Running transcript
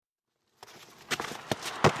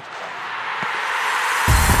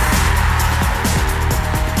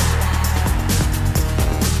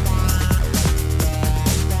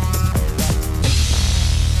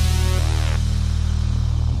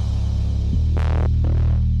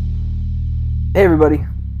Hey everybody,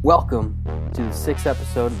 welcome to the sixth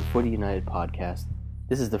episode of the Footy United podcast.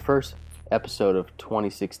 This is the first episode of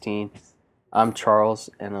 2016. I'm Charles,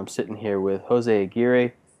 and I'm sitting here with Jose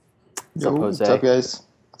Aguirre. What's up, Jose? What's up, guys?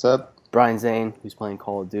 What's up? Brian Zane, who's playing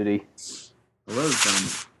Call of Duty. Hello, gentlemen.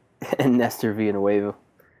 And Nestor Villanueva.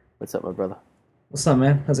 What's up, my brother? What's up,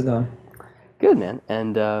 man? How's it going? Good, man.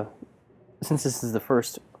 And since this is the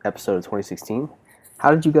first episode of 2016, how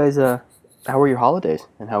did you guys, how were your holidays,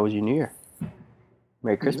 and how was your New Year?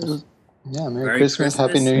 Merry Christmas. Yeah, Merry Christmas.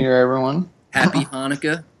 Happy New Year, everyone. Happy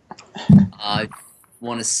Hanukkah. I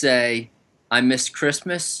want to say I missed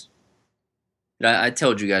Christmas. I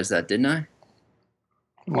told you guys that, didn't I?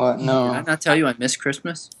 What? No. Did I not tell you I missed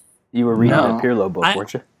Christmas? You were reading No. a Pirlo book,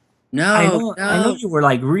 weren't you? No, I know you were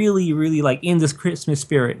like really like in this Christmas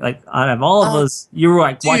spirit. Like out of all of us, you were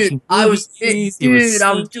like watching I was movies, you were I was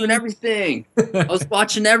singing. doing everything. I was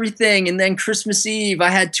watching everything, and then Christmas Eve, I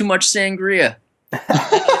had too much sangria.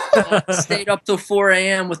 Stayed up till 4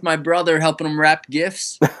 a.m. with my brother helping him wrap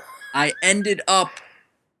gifts. I ended up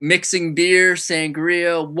mixing beer,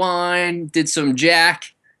 sangria, wine, did some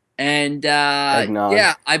Jack, and Eggnog.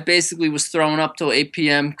 yeah, I basically was throwing up till 8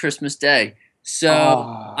 p.m. Christmas Day. So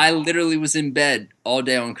I literally was in bed all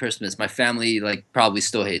day on Christmas. My family probably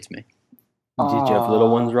still hates me. Did you have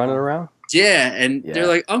little ones running around? Yeah, and Yeah. they're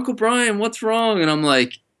like, Uncle Brian, what's wrong? And I'm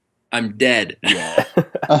like, I'm dead. Yeah.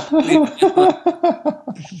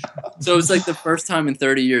 So it's like the first time in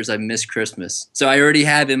 30 years I missed Christmas. So I already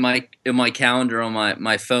have in my calendar on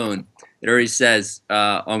my phone, it already says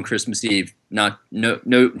on Christmas Eve, no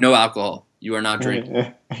alcohol. You are not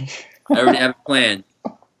drinking. I already have it planned.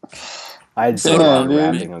 I had So so dude.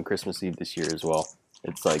 wrapping on Christmas Eve this year as well.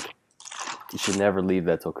 It's like you should never leave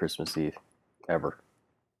that till Christmas Eve, ever.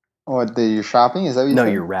 What, you're shopping? Is that what you No,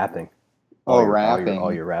 said? you're wrapping. wrapping.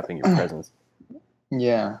 All you're wrapping your presents.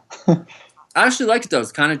 Yeah. I actually like it though.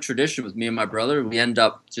 It's kind of tradition with me and my brother. We end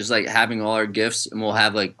up just like having all our gifts, and we'll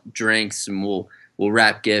have like drinks, and we'll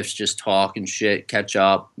wrap gifts, just talk and shit, catch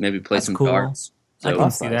up, maybe play That's some cool. cards. I So can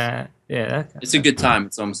that's see nice. that. Yeah, it's a good time.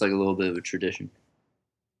 It's almost like a little bit of a tradition.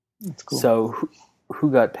 That's cool. So,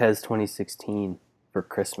 who got Pez 2016 for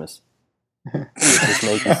Christmas? Just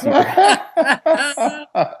make it secret.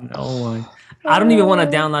 No one. I don't even want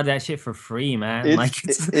to download that shit for free, man.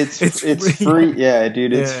 it's free. Yeah,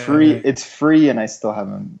 dude, it's Yeah. free. It's free, and I still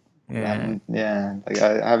haven't. Yeah. Like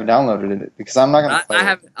I haven't downloaded it because I'm not gonna play. I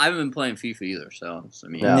haven't been playing FIFA either. So I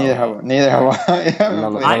mean, No. Neither have I. I haven't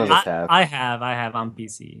None of- played none it. of us have. I have on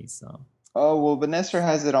PC. So Oh well, but Nestor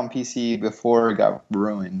has it on PC before it got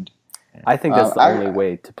ruined. I think that's the I- only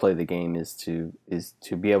way to play the game is to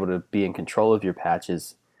be able to be in control of your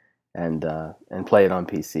patches and play it on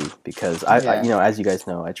PC because I as you guys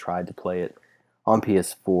know, I tried to play it on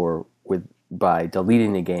PS4 by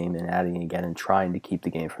deleting the game and adding it again and trying to keep the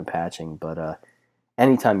game from patching, but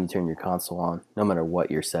anytime you turn your console on, no matter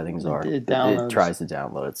what your settings are, It it downloads. tries to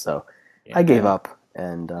download it. So yeah. I gave up,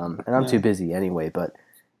 and I'm Yeah. too busy anyway. But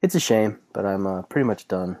it's a shame. But I'm pretty much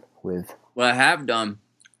done with. what I have done,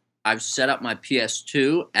 I've set up my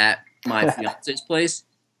PS2 at my fiance's place.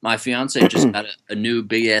 My fiance just got a new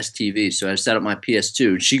big ass TV, so I set up my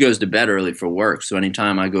PS2. She goes to bed early for work, so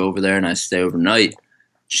anytime I go over there and I stay overnight,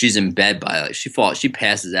 she's in bed by she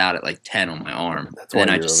passes out at like 10 on my arm. That's And why then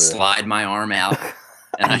I you're just over there. slide my arm out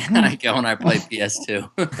and I go and I play PS2.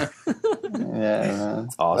 Yeah, man.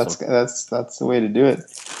 It's awesome. That's the way to do it.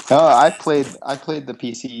 No, I played the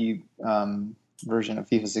PC version of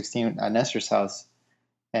FIFA 16 at Nestor's house,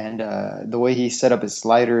 and the way he set up his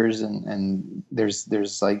sliders and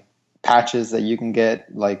there's like patches that you can get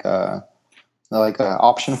like a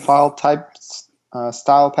option file type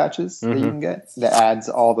style patches that you Mhm. can get that adds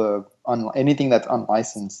all the anything that's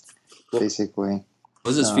unlicensed basically.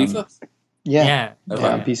 Was this Um, FIFA? Yeah, Yeah.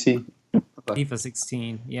 on PC. FIFA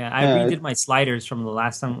 16. Yeah, I Yeah, redid my sliders from the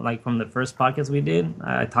last time, like from the first podcast we did.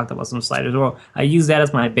 I talked about some sliders. Well, I used that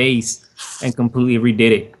as my base and completely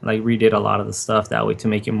redid it. Like redid a lot of the stuff that way to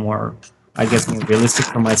make it more, I guess, more realistic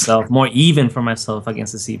for myself, more even for myself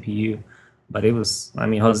against the CPU. But it was,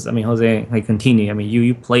 Jose, like continue. I mean,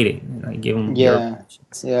 you played it. And I gave him your Yeah.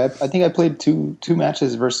 impressions. Yeah, I think I played two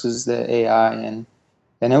matches versus the AI, and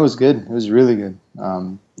it was good. It was really good.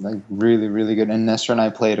 Like really, really good. And Nestor and I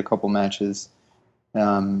played a couple matches,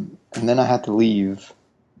 and then I had to leave.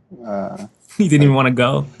 You didn't even want to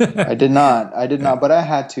go. I did not, but I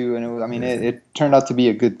had to, and it turned out to be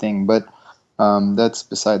a good thing. But that's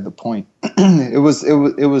beside the point.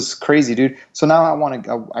 It was crazy, dude. So now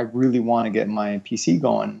I really want to get my PC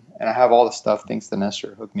going, and I have all the stuff thanks to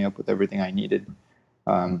Nestor hooked me up with everything I needed.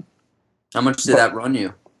 How much did that run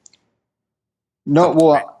you? No,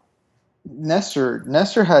 well,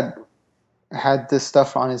 Nestor had this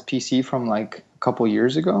stuff on his PC from like a couple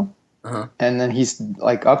years ago, and then he's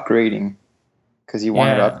like upgrading because he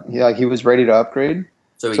wanted up. He was ready to upgrade.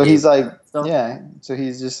 So he's like, stuff? Yeah. So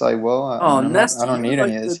he's just like, well, I don't need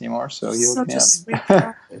any of this anymore. So he hooked me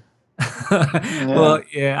up. Well,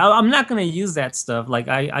 yeah, I'm not gonna use that stuff. Like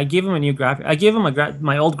I gave him a new graphic. I gave him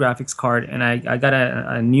my old graphics card, and I got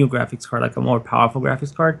a new graphics card, like a more powerful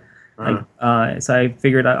graphics card. Like, so I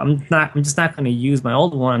figured I'm just not gonna use my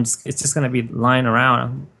old one. It's just gonna be lying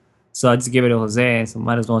around. So I just give it to Jose. So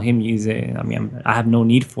might as well him use it. I mean, I have no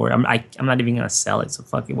need for it. I'm not even gonna sell it. So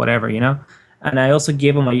fuck it, whatever, you know. And I also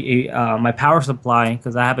gave him my power supply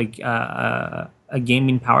because I have a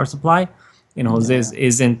gaming power supply. And Jose's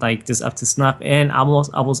isn't like just up to snuff. And I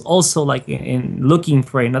was also like in looking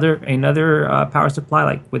for another power supply,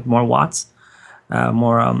 like with more watts,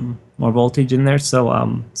 more voltage in there.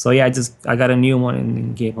 So yeah, I got a new one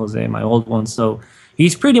and gave Jose my old one. So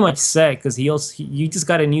he's pretty much set because you just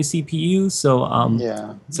got a new CPU.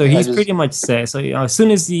 So he's pretty much set. So as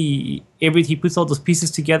soon as he puts all those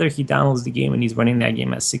pieces together, he downloads the game and he's running that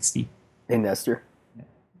game at 60. Hey Nestor.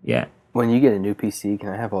 Yeah. When you get a new PC, can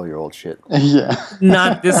I have all your old shit? Yeah.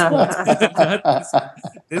 Not this one.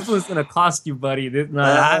 This one's gonna cost you, buddy. This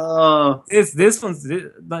one's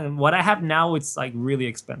what I have now. It's like really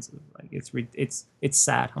expensive. Like it's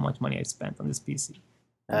sad how much money I spent on this PC.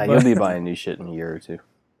 You'll be buying new shit in a year or two.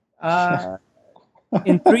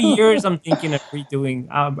 In 3 years, I'm thinking of redoing,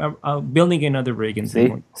 building another rig and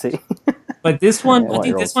see. But this one, I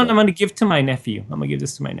think this one I'm gonna give to my nephew. I'm gonna give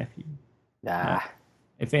this to my nephew. Nah.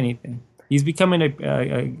 If anything, he's becoming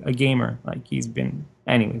a gamer. Like he's been.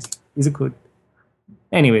 Anyways, he's a good.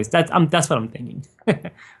 Anyways, that's what I'm thinking.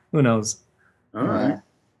 Who knows? All right.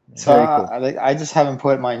 So I just haven't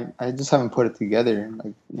put it together.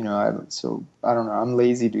 Like I don't know. I'm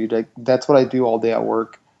lazy, dude. Like that's what I do all day at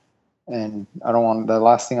work, and I don't want. The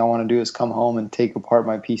last thing I want to do is come home and take apart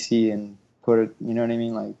my PC and put it. You know what I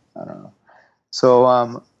mean? Like I don't know. So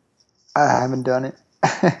I haven't done it,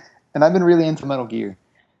 and I've been really into Metal Gear.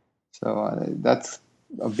 So that's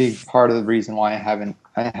a big part of the reason why I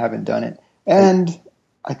haven't done it. And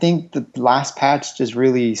I think the last patch just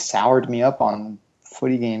really soured me up on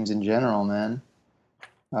footy games in general, man.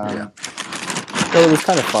 So it was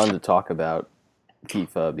kind of fun to talk about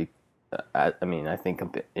FIFA. I think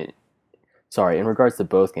in regards to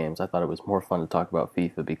both games, I thought it was more fun to talk about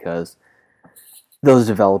FIFA because those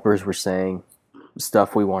developers were saying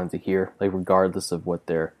stuff we wanted to hear, like regardless of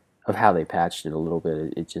how they patched it a little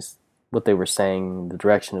bit. It just what they were saying, the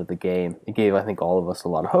direction of the game, it gave, I think, all of us a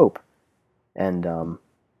lot of hope. And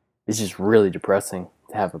it's just really depressing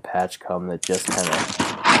to have a patch come that just kind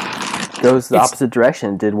of goes the opposite direction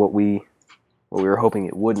and did what we were hoping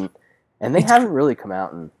it wouldn't. And they haven't really come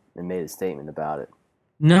out and made a statement about it.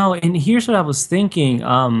 No, and here's what I was thinking.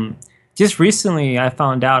 Just recently, I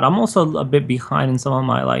found out I'm also a bit behind in some of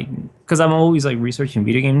my because I'm always researching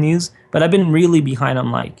video game news, but I've been really behind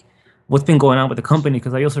on what's been going on with the company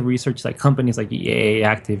because I also research companies like EA,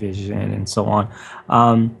 Activision, and so on.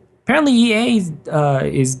 Apparently, EA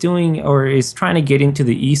is doing or is trying to get into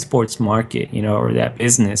the esports market, or that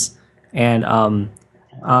business, and I'm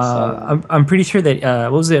pretty sure that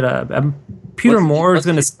what was it? Peter Moore is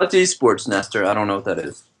going to. What's esports, Nestor? I don't know what that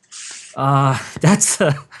is. That's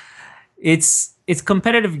it's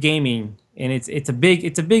competitive gaming, and it's a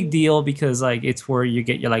big deal because it's where you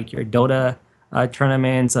get your Dota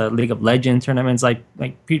tournaments, League of Legends tournaments,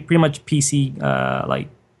 pretty much PC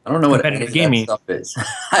I don't know what competitive gaming stuff is.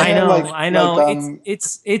 I know.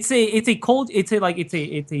 It's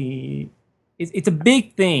a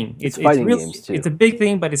big thing. It's fighting games too. It's a big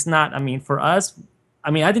thing, but it's not. I mean, for us,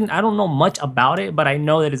 I don't know much about it, but I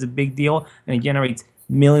know that it's a big deal and it generates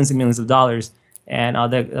millions and millions of dollars. And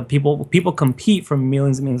the people compete for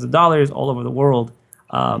millions and millions of dollars all over the world.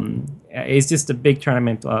 It's just a big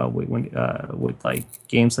tournament with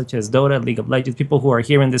games such as Dota, League of Legends. People who are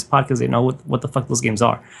hearing this podcast, they know what the fuck those games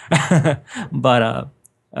are, but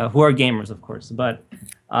who are gamers, of course. But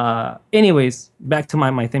anyways, back to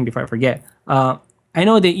my thing before I forget. I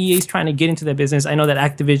know that EA is trying to get into that business. I know that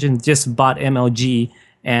Activision just bought MLG,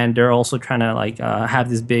 and they're also trying to have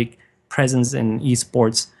this big presence in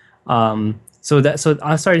esports. So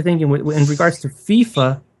I started thinking in regards to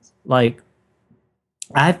FIFA,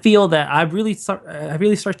 I feel that I really start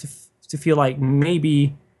to feel like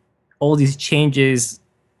maybe all these changes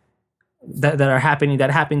that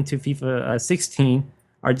happened to FIFA 16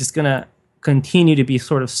 are just gonna continue to be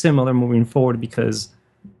sort of similar moving forward because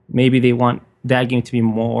maybe they want that game to be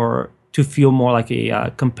more to feel more like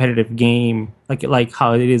a competitive game, like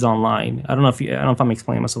how it is online. I don't know if I'm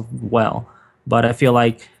explaining myself well, but I feel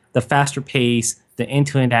like the faster pace, the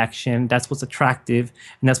end-to-end action, that's what's attractive,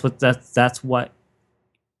 and that's what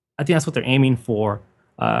I think that's what they're aiming for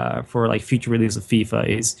like future release of FIFA,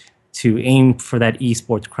 is to aim for that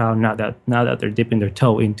esports crowd now that they're dipping their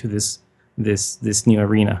toe into this new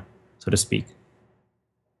arena, so to speak.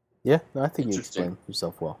 Yeah, no, I think you explained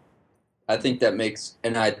yourself well. I think that makes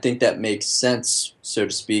sense, so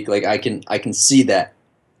to speak. Like I can see that.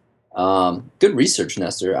 Good research,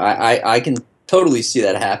 Nestor. I can totally see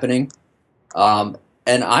that happening. And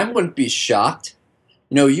I wouldn't be shocked.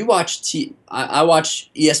 You know, you watch I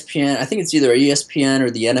watch ESPN. I think it's either ESPN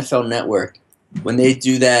or the NFL Network. When they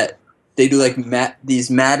do that, they do like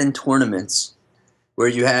these Madden tournaments where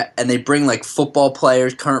and they bring like football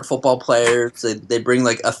players, current football players. They bring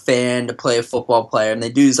like a fan to play a football player, and they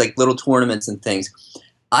do these like little tournaments and things.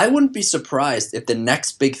 I wouldn't be surprised if the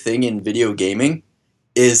next big thing in video gaming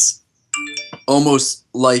is almost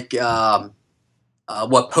like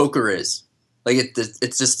what poker is. Like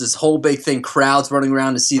it's just this whole big thing. Crowds running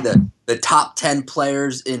around to see the top 10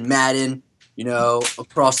 players in Madden, you know,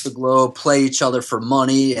 across the globe play each other for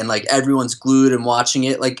money, and like everyone's glued and watching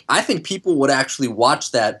it. Like I think people would actually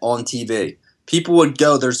watch that on TV. People would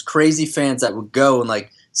go. There's crazy fans that would go and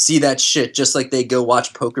like see that shit just like they go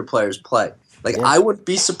watch poker players play. Like I wouldn't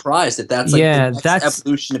be surprised if that's like the next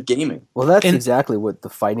evolution of gaming. Well, that's exactly what the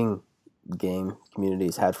fighting game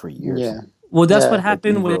community's had for years. Yeah. Well, that's what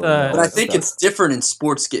happened with. But I think it's different in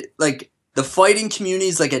sports. Like the fighting community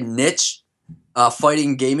is like a niche.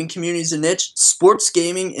 Fighting gaming community is a niche. Sports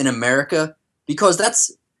gaming in America, because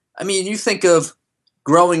that's. I mean, you think of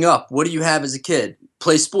growing up. What do you have as a kid?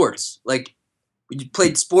 Play sports. Like you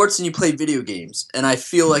played sports and you played video games. And I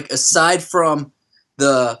feel like aside from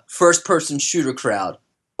the first-person shooter crowd,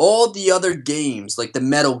 all the other games like the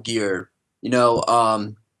Metal Gear, you know.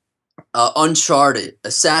 Uncharted,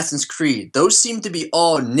 Assassin's Creed, those seem to be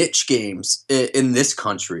all niche games in this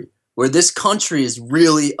country, where this country is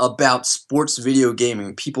really about sports video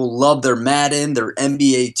gaming. People love their Madden, their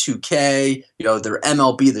NBA 2K, you know, their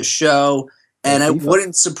MLB The Show, and it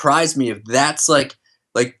wouldn't surprise me if that's like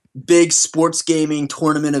big sports gaming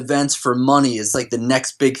tournament events for money is like the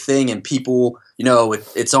next big thing, and people, you know,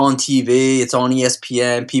 it's on TV, it's on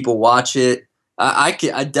ESPN, people watch it. I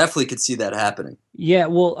definitely could see that happening. Yeah,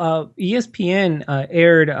 well, ESPN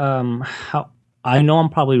aired. I know I'm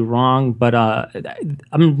probably wrong, but I'm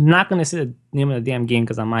not going to say the name of the damn game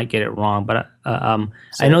because I might get it wrong. But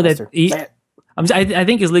I know that I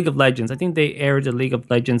think it's League of Legends. I think they aired the League of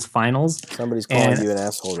Legends finals. Somebody's calling you an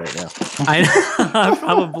asshole right now. I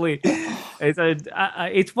probably.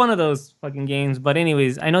 It's one of those fucking games. But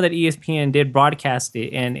anyways, I know that ESPN did broadcast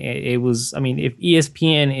it, and it was. I mean, if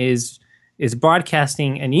ESPN is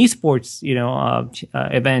broadcasting an esports, you know,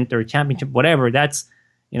 event or championship, whatever, that says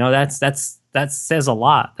a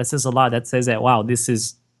lot. That says a lot. That says that, wow, this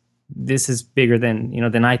is bigger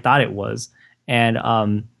than I thought it was, and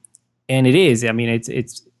it is. I mean,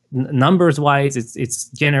 it's numbers wise, it's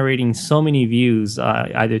generating so many views,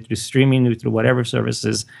 either through streaming or through whatever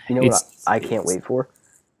services. You know what I can't wait for?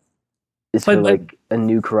 It's for like a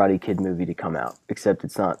new Karate Kid movie to come out, except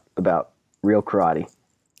it's not about real karate.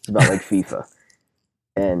 It's about like FIFA.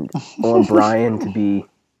 And I want Brian to be,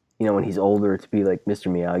 you know, when he's older, to be like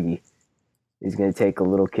Mr. Miyagi. He's going to take a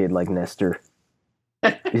little kid like Nestor.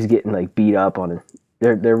 He's getting like beat up on it.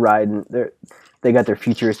 They're riding. They got their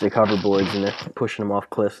futuristic hoverboards and they're pushing him off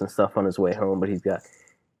cliffs and stuff on his way home. But he's got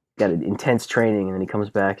an intense training, and then he comes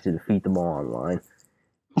back to defeat them all online.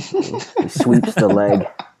 He sweeps the leg.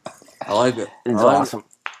 I like it. It's awesome.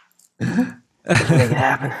 Make it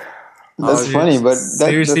happen. That's funny, but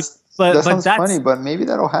that sounds funny. But maybe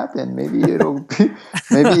that'll happen. Maybe it'll.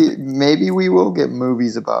 maybe we will get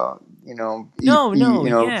movies about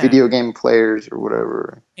video game players or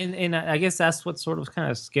whatever. And I guess that's what sort of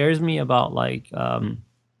kind of scares me about like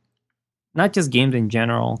not just games in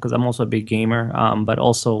general, because I'm also a big gamer, but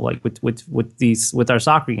also like with our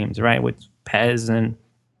soccer games, right? With PES and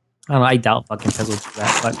I doubt fucking PES will do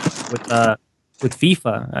that, but with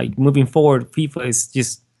FIFA, like moving forward, FIFA is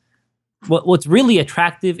just. What's really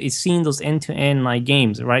attractive is seeing those end-to-end like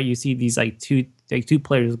games, right? You see these like two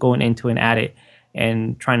players going end-to-end at it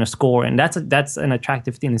and trying to score, and that's an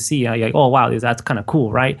attractive thing to see. Like, oh wow, that's kind of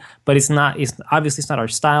cool, right? But it's not. It's obviously it's not our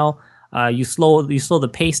style. You slow the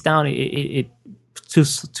pace down. It to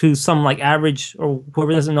some like average or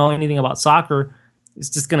whoever doesn't know anything about soccer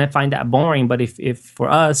is just gonna find that boring. But if for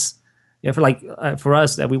us. Yeah, for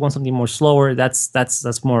us that we want something more slower, that's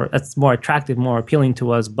more attractive, more appealing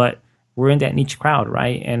to us. But we're in that niche crowd,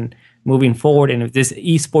 right? And moving forward, and if this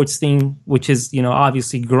esports thing, which is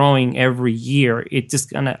obviously growing every year,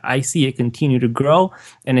 I see it continue to grow,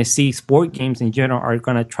 and I see sport games in general are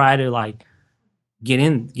gonna try to like get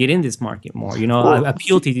in this market more.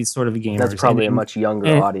 Appeal to these sort of gamers. That's probably a much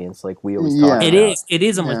younger audience, like we always talk about. It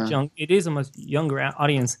is a much younger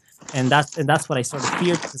audience, and that's what I sort of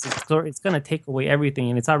fear, because it's going to take away everything,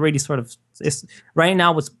 and it's already sort of right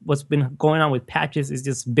now. What's been going on with patches is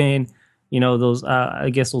just been those I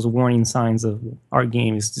guess those warning signs of our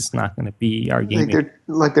game is just not going to be our game.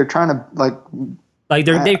 They're trying to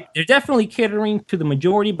they're definitely catering to the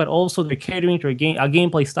majority, but also they're catering to a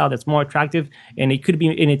gameplay style that's more attractive, and it could be,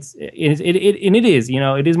 and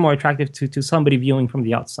it is more attractive to somebody viewing from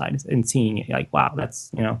the outside and seeing it like, wow, that's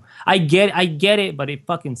I get it, but it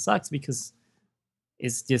fucking sucks because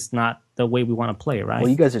it's just not the way we want to play, right? Well,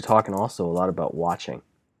 you guys are talking also a lot about watching.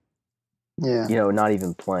 Yeah. Not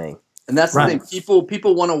even playing. And that's the thing.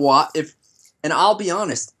 People want to watch. And I'll be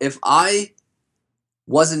honest, if I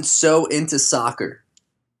wasn't so into soccer,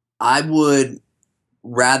 I would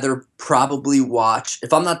rather probably watch.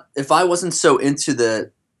 If I wasn't so into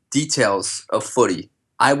the details of footy,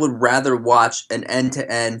 I would rather watch an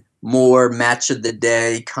end-to-end, more match of the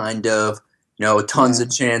day kind of, tons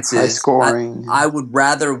of chances, high scoring. I would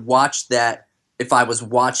rather watch that if I was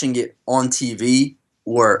watching it on TV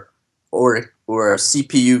or a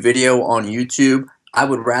CPU video on YouTube. I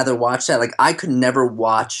would rather watch that. Like, I could never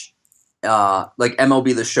watch like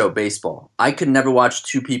MLB The Show baseball. I could never watch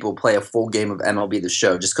two people play a full game of MLB The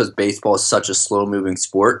Show just because baseball is such a slow-moving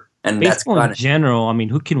sport. And baseball that's in general, I mean,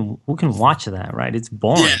 who can watch that, right? It's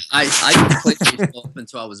boring. Yeah, I played baseball up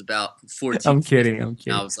until I was about 14. I'm kidding.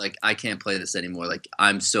 I was like, I can't play this anymore. Like,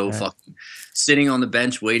 I'm so fucking sitting on the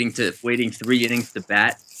bench waiting 3 innings to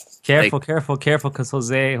bat. Careful, because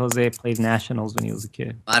Jose played Nationals when he was a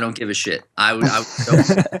kid. I don't give a shit. I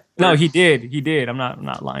was No, he did. I'm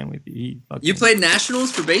not lying with you. You played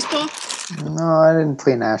Nationals for baseball? No, I didn't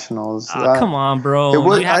play Nationals. Come on, bro.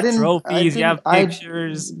 You have trophies, you have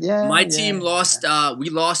pictures. My team lost.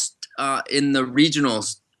 We lost in the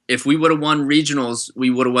regionals. If we would have won regionals,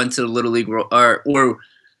 we would have went to the Little League. Or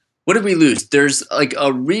what did we lose? There's like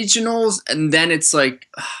a regionals, and then it's like...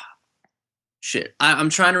 Shit, I'm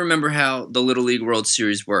trying to remember how the Little League World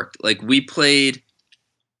Series worked. Like, we played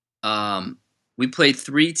 3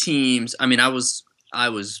 teams. I mean, I was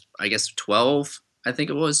I guess 12. I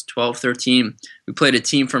think it was 12, 13. We played a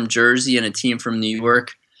team from Jersey and a team from New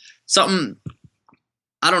York. Something,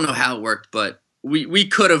 I don't know how it worked, but we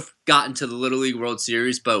could have gotten to the Little League World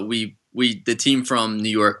Series, but the team from New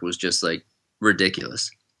York was just like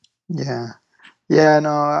ridiculous. Yeah. Yeah,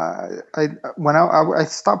 no, I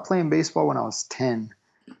stopped playing baseball when I was 10,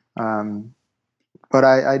 but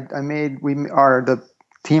the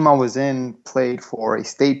team I was in played for a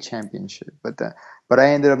state championship, but I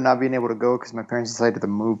ended up not being able to go because my parents decided to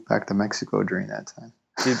move back to Mexico during that time.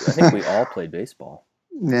 Dude, I think we all played baseball.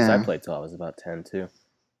 Yeah, I played till I was about 10 too.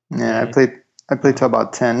 Yeah, I played till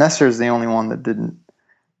about 10. Nestor's the only one that didn't.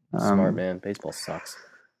 Smart man, baseball sucks.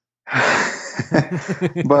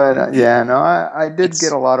 But I did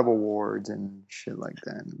get a lot of awards and shit like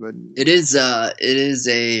that. But it is a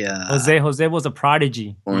Jose was a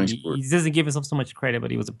prodigy. He doesn't give himself so much credit,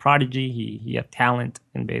 but he was a prodigy. He had talent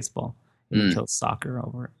in baseball. He chose soccer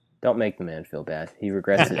over it. Don't make the man feel bad. He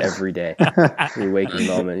regrets it every day. Every waking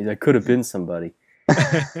moment. He's like, could have been somebody.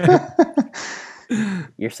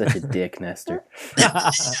 You're such a dick, Nestor.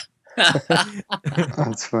 That's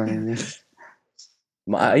funny. Man.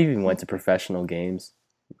 I even went to professional games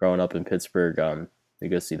growing up in Pittsburgh to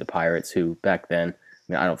go see the Pirates, who back then,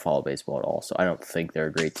 I don't follow baseball at all, so I don't think they're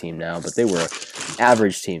a great team now, but they were an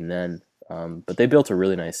average team then. But they built a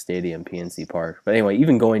really nice stadium, PNC Park. But anyway,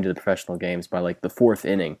 even going to the professional games by like the 4th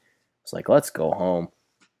inning, it's like, let's go home.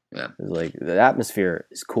 Yeah. It's like the atmosphere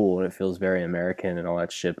is cool and it feels very American and all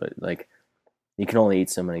that shit, but like you can only eat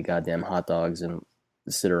so many goddamn hot dogs and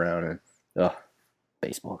sit around and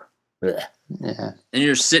baseball. Blech. Yeah. And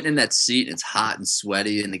you're sitting in that seat, and it's hot and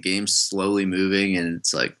sweaty, and the game's slowly moving, and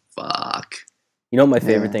it's like, fuck. You know what my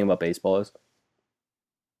favorite thing about baseball is?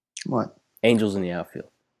 What? Angels in the outfield.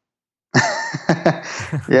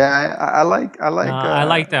 Yeah, I like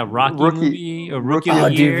that Rocky movie or Rookie of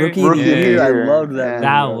the Year. Dude, Rookie of the Year. I loved that.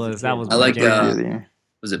 That was. I like.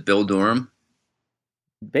 Was it Bill Durham?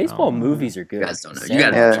 Baseball movies are good. You guys don't know. You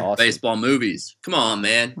gotta watch baseball movies. Come on,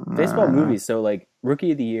 man. Baseball movies. So like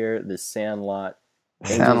Rookie of the Year, The Sandlot.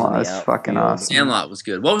 Sandlot is fucking awesome. Sandlot was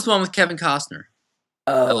good. What was the one with Kevin Costner?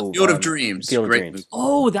 Field of Dreams. Field of Dreams.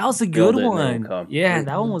 Oh, that was a good one. Yeah,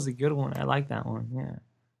 that one was a good one. I like that one. Yeah.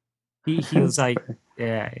 He was like,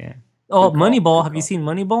 yeah. Oh, Moneyball. Have you seen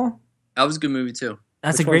Moneyball? That was a good movie too.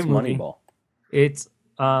 That's Which a great one's movie. Moneyball? It's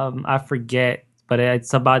I forget, but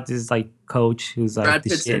it's about this like coach who's like Brad the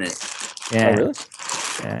Pitt's shit. in it. Yeah. Oh, really?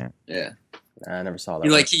 Yeah. Yeah. I never saw that. He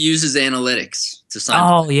one. like he uses analytics to sign.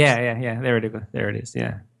 Oh yeah. There it is.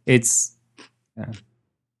 Yeah. It's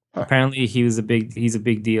apparently he's a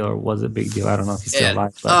big deal or was a big deal. I don't know if he's still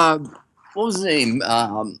alive. But What was his name?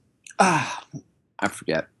 I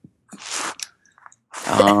forget.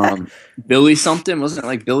 Billy something, wasn't it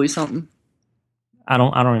like Billy something? I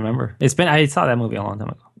don't remember. I saw that movie a long time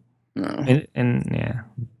ago. No. And yeah,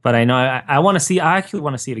 but I know I want to see. I actually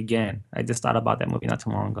want to see it again. I just thought about that movie not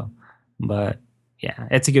too long ago, but yeah,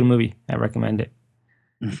 it's a good movie. I recommend it.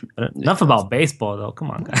 But enough about baseball, though.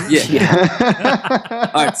 Come on, guys.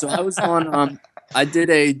 Yeah. All right, so I was on. I did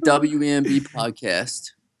a WEMB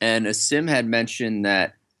podcast, and Asim had mentioned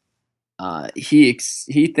that he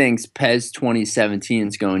thinks PES 2017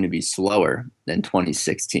 is going to be slower than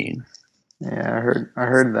 2016. Yeah, I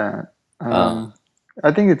heard that.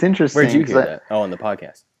 I think it's interesting. Where'd you hear that? Oh, on the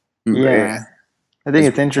podcast. Yeah, I think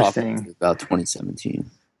it's interesting about 2017.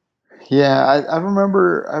 Yeah, I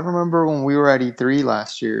remember when we were at E3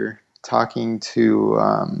 last year talking to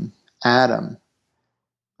Adam.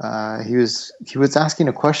 He was asking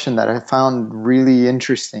a question that I found really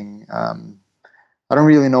interesting. I don't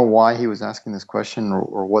really know why he was asking this question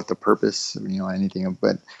or what the purpose, anything of,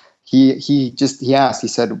 but he asked. He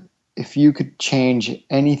said, if you could change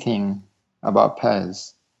anything about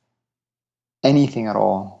PES, anything at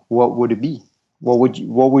all, what would it be? What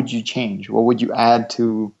would you change? What would you add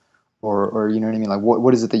to, or you know what I mean? Like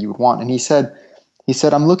what is it that you would want? And he said,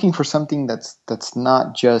 I'm looking for something that's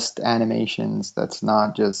not just animations. That's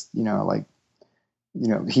not just he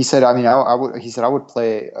said, I would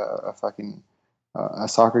play a fucking a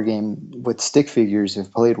soccer game with stick figures if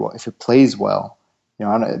it plays well.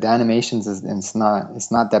 The animations it's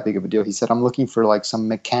not that big of a deal. He said, I'm looking for like some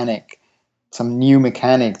new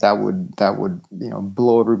mechanic that would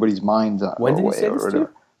blow everybody's minds out. When did he say this to you?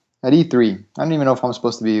 At E3. I don't even know if I'm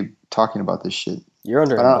supposed to be talking about this shit. You're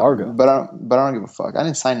under embargo. But I don't give a fuck. I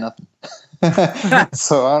didn't sign nothing.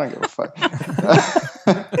 So I don't give a fuck.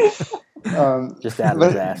 Just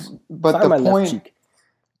Adam's ass. But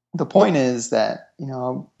the point is that,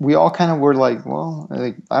 we all kind of were like, well,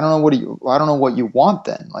 like, I don't know what you want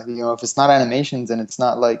then. Like, if it's not animations and it's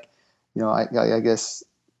not like, I guess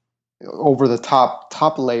over the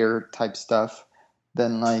top layer type stuff,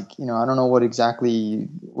 then like, I don't know what exactly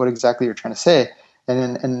you're trying to say.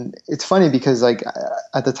 And it's funny because like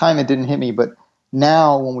at the time it didn't hit me, but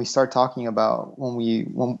now when we start talking about when we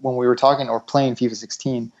were talking or playing FIFA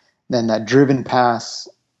 16, then that driven pass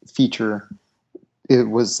feature, it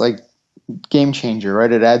was like game changer,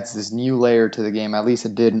 right? It adds this new layer to the game. At least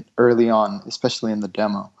it did early on, especially in the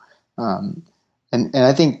demo. And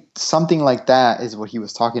I think something like that is what he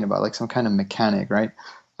was talking about, like some kind of mechanic, right?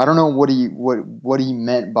 I don't know what he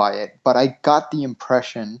meant by it, but I got the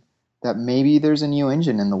impression that maybe there's a new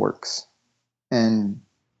engine in the works, and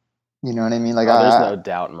you know what I mean. Like, there's no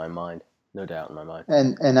doubt in my mind. No doubt in my mind.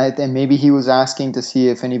 And maybe he was asking to see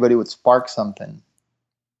if anybody would spark something,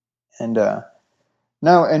 and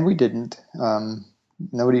no, and we didn't.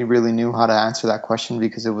 Nobody really knew how to answer that question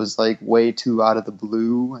because it was like way too out of the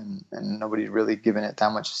blue, and nobody really given it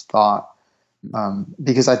that much thought.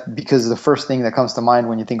 Because the first thing that comes to mind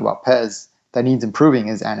when you think about PES that needs improving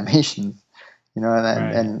is animations,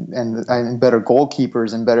 and better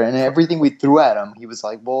goalkeepers and everything we threw at him. He was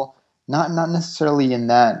like, well, not necessarily in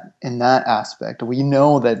that aspect. We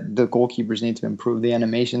know that the goalkeepers need to improve, the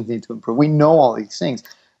animations need to improve. We know all these things,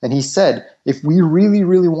 and he said, if we really,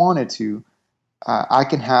 really wanted to, I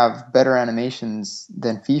can have better animations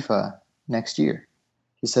than FIFA next year.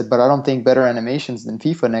 He said, but I don't think better animations than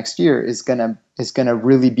FIFA next year is gonna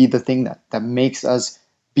really be the thing that makes us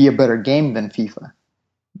be a better game than FIFA.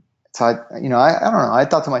 So I don't know. I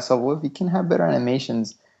thought to myself, well, if you can have better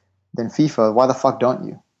animations than FIFA, why the fuck don't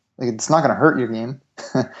you? Like, it's not gonna hurt your game.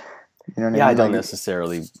 I don't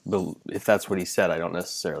necessarily. If that's what he said, I don't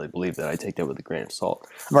necessarily believe that. I take that with a grain of salt.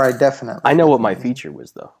 Right, definitely. I know what my feature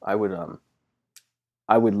was though. I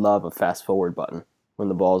would love a fast forward button when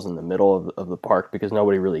the ball's in the middle of the park, because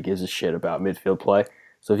nobody really gives a shit about midfield play.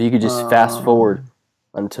 So if you could just fast forward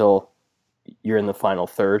until you're in the final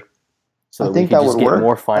third, so that we could just get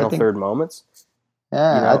more third moments.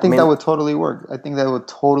 Yeah, I think that would totally work.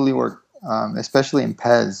 Especially in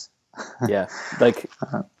PES. Yeah,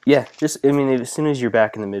 as soon as you're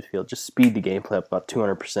back in the midfield, just speed the gameplay up about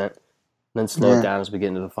 200%, then slow it down as we get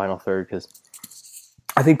into the final third, because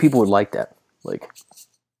I think people would like that. Like,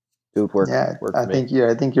 It would work. Yeah, work I for me. think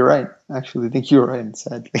I think you're right. Actually, I think you're right.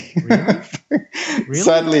 Sadly, Really? Really?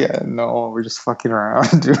 sadly, no, we're just fucking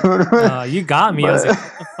around, dude. You got me. I was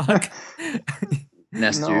But like, what the fuck?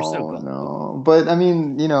 Nestor, you're so no, cool. no. But I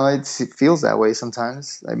mean, it feels that way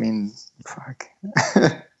sometimes. I mean, fuck.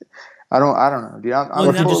 I don't know, dude. I'm Well, Or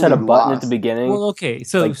if you just had a totally button at the lost. beginning, Well, okay.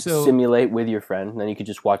 So like simulate with your friend, and then you could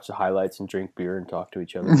just watch the highlights and drink beer and talk to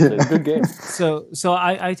each other. It's a good game. so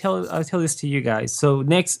I tell this to you guys. So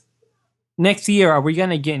next year, are we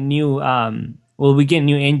gonna get new? Will we get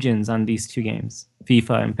new engines on these two games,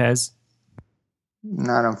 FIFA and PES?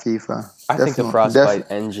 Not on FIFA. I think the Definitely- Frostbite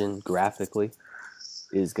def- engine graphically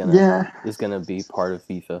is gonna be part of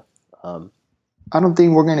FIFA. I don't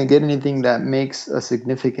think we're gonna get anything that makes a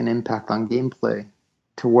significant impact on gameplay,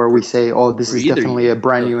 to where we say, "Oh, this For is either definitely a game,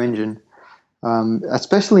 brand new really. engine."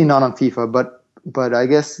 Especially not on FIFA, but I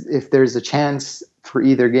guess if there's a chance for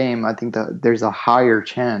either game, I think that there's a higher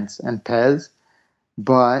chance and PES.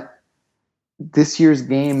 But this year's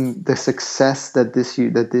game, the success that this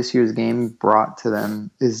year's game brought to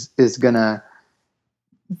them is gonna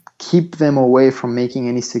keep them away from making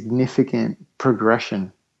any significant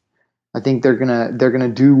progression. I think they're gonna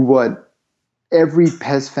do what every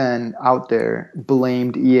PES fan out there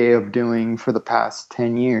blamed EA of doing for the past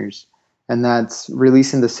 10 years, and that's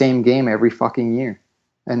releasing the same game every fucking year,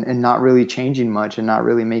 and not really changing much, and not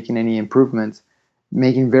really making any improvements,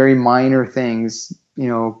 making very minor things,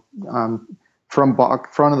 from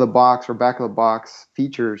front of the box or back of the box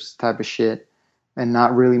features type of shit, and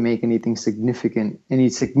not really make any significant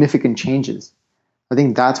changes. I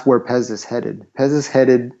think that's where PES is headed. PES is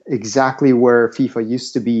headed exactly where FIFA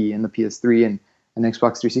used to be in the PS3 and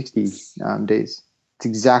Xbox 360 days. It's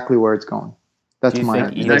exactly where it's going. That's Do you my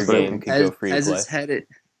think either that's what I game think. could go free to Pez play?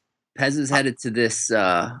 is headed to this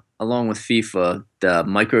along with FIFA. The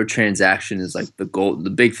microtransaction is like the goal. The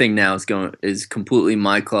big thing now is completely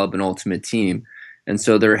My Club and Ultimate Team, and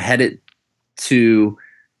so they're headed to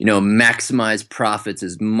maximize profits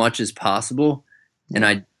as much as possible.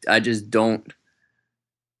 And I just don't.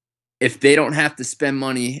 If they don't have to spend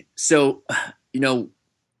money, so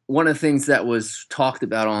one of the things that was talked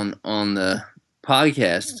about on the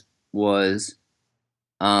podcast was,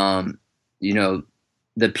 the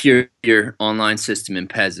peer online system in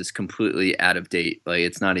PES is completely out of date. Like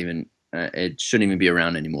it's not even, it shouldn't even be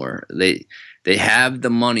around anymore. They have the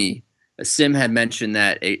money. Sim had mentioned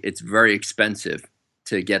that it's very expensive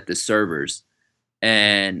to get the servers,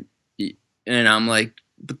 and I'm like,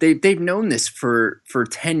 but they've known this for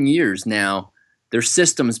 10 years now. Their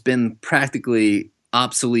system's been practically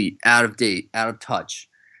obsolete, out of date, out of touch,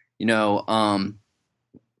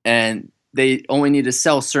 and they only need to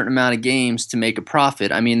sell a certain amount of games to make a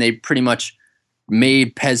profit. I mean, they pretty much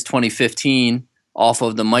made PES 2015 off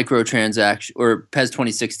of the microtransaction, or PES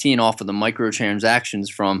 2016 off of the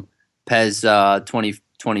microtransactions from PES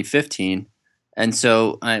 2015. And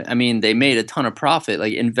so, I mean, they made a ton of profit.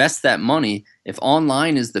 Like, invest that money. If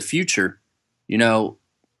online is the future,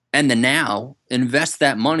 and the now, invest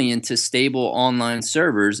that money into stable online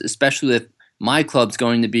servers, especially if My Club's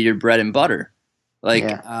going to be your bread and butter. Like,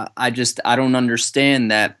 Yeah. I don't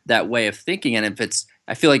understand that way of thinking. And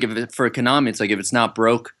I feel like for Konami, it's like, if it's not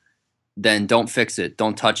broke, then don't fix it.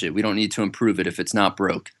 Don't touch it. We don't need to improve it if it's not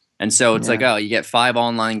broke. And so it's like, oh, you get 5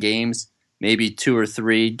 online games, maybe 2 or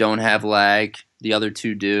 3 don't have lag. The other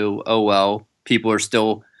 2 do. Oh, well, people are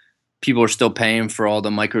still paying for all the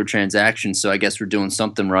microtransactions. So I guess we're doing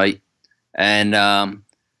something right. And,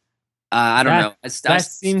 I don't know. That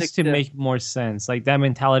seems to make more sense. Like that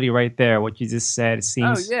mentality right there, what you just said,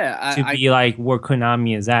 seems to be like where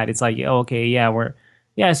Konami is at. It's like, okay,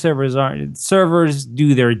 servers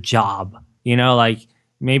do their job. Like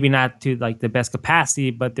maybe not to like the best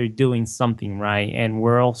capacity, but they're doing something right. And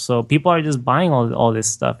we're also, people are just buying all this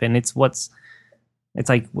stuff, and it's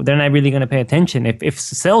like they're not really going to pay attention. If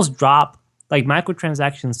sales drop, like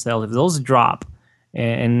microtransaction sales, if those drop,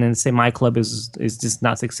 and then say My Club is just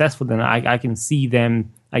not successful, then I can see them,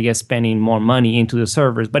 I guess, spending more money into the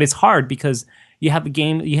servers. But it's hard because you have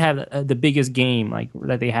the biggest game like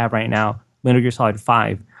that they have right now, Metal Gear Solid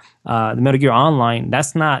 5. The Metal Gear Online,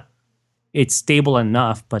 it's stable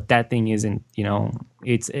enough, but that thing isn't,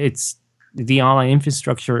 it's the online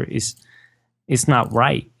infrastructure it's not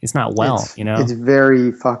right. It's not well, It's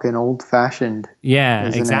very fucking old fashioned. Yeah,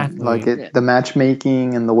 exactly. Like the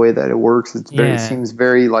matchmaking and the way that it works, it seems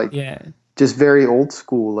very like just very old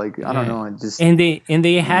school. Like I don't know, it just and they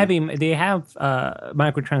have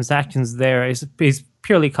microtransactions there. It's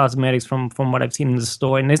purely cosmetics from what I've seen in the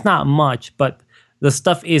store, and it's not much, but the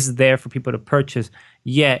stuff is there for people to purchase.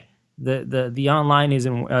 Yet the online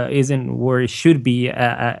isn't where it should be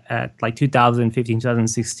at like 2015,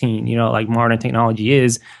 2016. You know, like modern technology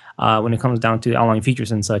is when it comes down to online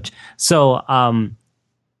features and such. So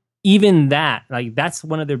even that, like, that's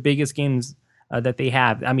one of their biggest games that they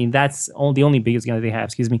have. I mean, that's the only biggest game that they have.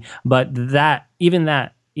 Excuse me, but even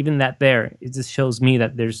that there, it just shows me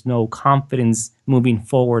that there's no confidence moving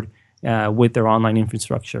forward with their online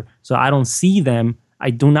infrastructure. So I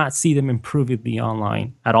do not see them improving the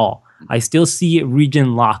online at all. I still see it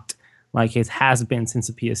region locked, like it has been since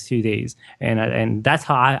the PS2 days, and that's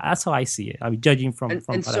how I see it. I'm judging from.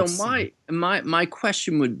 And so my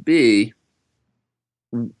question would be,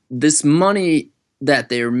 this money that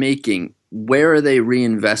they're making, where are they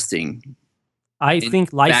reinvesting? I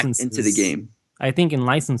think licenses back into the game. I think in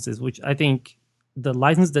licenses, which I think those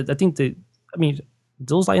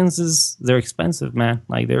licenses, they're expensive, man.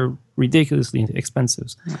 Like, they're ridiculously expensive.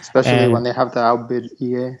 Especially when they have to outbid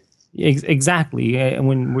EA. Exactly. And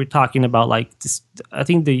when we're talking about, like, I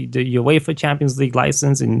think the UEFA Champions League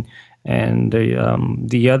license and the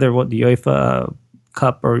UEFA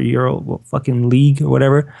Cup or Euro fucking league or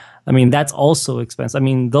whatever. I mean, that's also expensive. I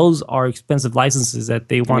mean, those are expensive licenses that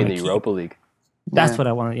they want to keep. The Europa League. That's what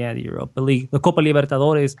I want. Yeah, the Europa League, the Copa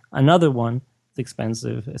Libertadores, another one. It's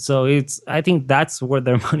expensive. So I think that's where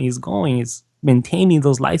their money is going. Is maintaining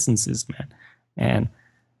those licenses, man.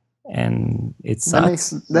 And it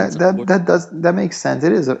sucks. That makes sense.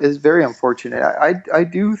 It's very unfortunate. I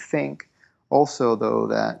do think also, though,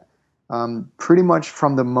 that pretty much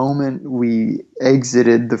from the moment we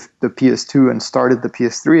exited the PS2 and started the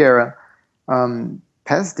PS3 era,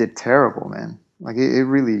 PES did terrible, man. Like, it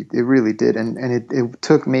really did, and it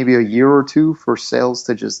took maybe a year or two for sales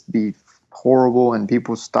to just be horrible and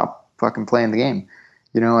people stopped fucking playing the game,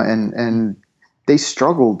 you know, and they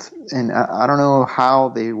struggled, and I don't know how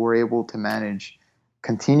they were able to manage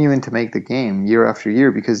continuing to make the game year after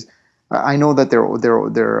year, because I know that their what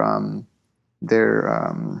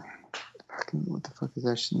the fuck is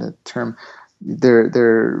that term?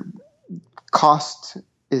 Their cost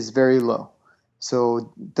is very low. So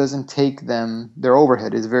it doesn't take them, their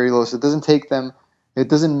overhead is very low. So they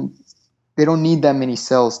don't need that many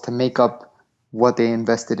sales to make up what they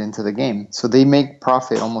invested into the game. So they make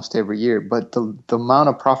profit almost every year. But the amount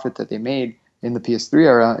of profit that they made in the PS3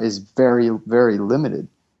 era is very, very limited.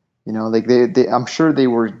 You know, like I'm sure they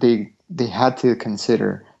had to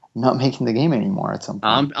consider not making the game anymore at some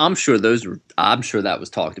point. I'm sure that was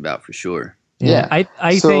talked about for sure. Yeah. I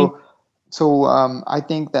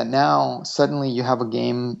think that now suddenly you have a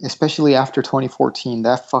game, especially after 2014,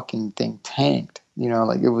 that fucking thing tanked. You know,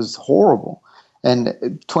 like, it was horrible. And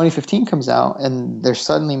 2015 comes out, and they're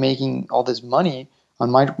suddenly making all this money on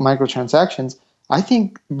microtransactions. I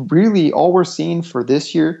think really all we're seeing for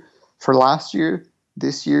this year, for last year,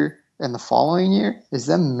 this year, and the following year is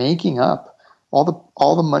them making up all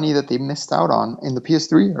the money that they missed out on in the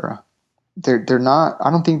PS3 era. They're not. I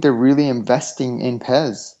don't think they're really investing in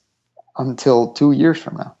PES until 2 years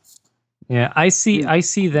from now. Yeah, I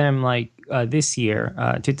see them, like, this year,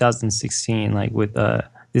 2016, like, with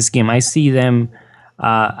this game. I see them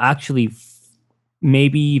actually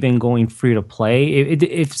maybe even going free to play.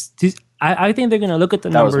 I think they're going to look at the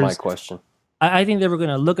numbers. That was my question. I think they were going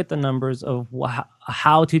to look at the numbers of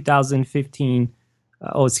how 2016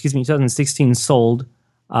 sold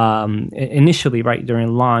initially, right, during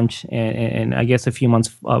launch, and I guess a few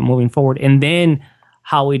months moving forward, and then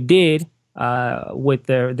how it did with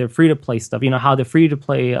their free-to-play stuff, you know, how the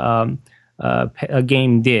free-to-play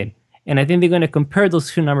game did. And I think they're going to compare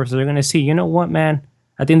those two numbers. So they're going to see, you know what, man?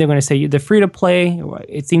 I think they're going to say the free-to-play,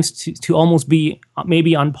 it seems to almost be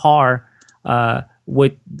maybe on par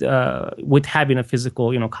with having a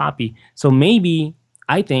physical, you know, copy. So maybe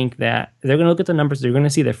I think that they're going to look at the numbers. They're going to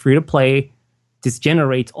see that free-to-play this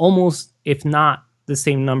generates almost, if not the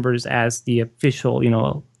same numbers as the official, you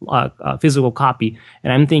know, physical copy.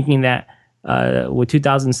 And I'm thinking that with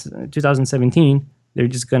 2017, they're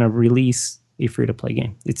just going to release a free-to-play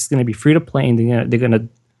game. It's going to be free-to-play, and they're going to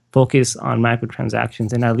focus on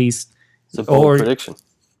microtransactions, and at least... It's a bold prediction.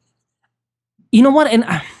 You know what? And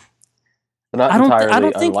I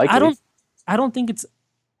don't think it's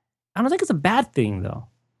a bad thing, though.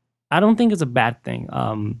 I don't think it's a bad thing.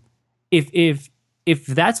 If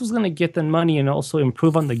that's what's going to get them money and also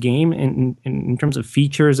improve on the game in terms of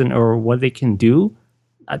features or what they can do,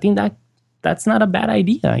 I think that's not a bad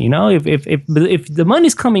idea. You know, if the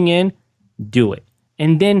money's coming in, do it,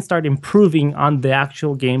 and then start improving on the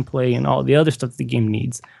actual gameplay and all the other stuff the game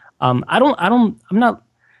needs. I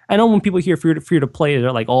know when people hear free to play,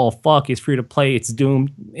 they're like, "Oh fuck, it's free to play, it's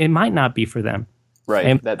doomed." It might not be for them. Right.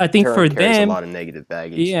 And That I think term for carries them, a lot of negative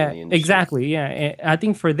baggage yeah, in the industry. exactly, yeah. And I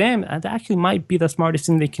think for them, that actually might be the smartest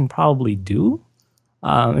thing they can probably do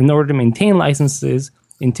in order to maintain licenses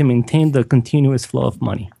and to maintain the continuous flow of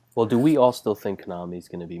money. Well, do we all still think Konami is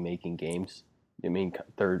going to be making games? I mean,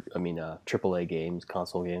 AAA games,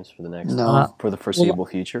 console games for the next No. for the foreseeable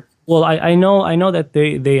future. Well, I know that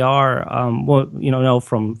they are well,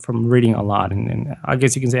 from reading a lot, and I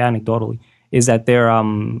guess you can say anecdotally is that they're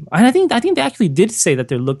and I think they actually did say that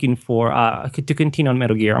they're looking for to continue on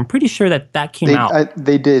Metal Gear. I'm pretty sure that came out.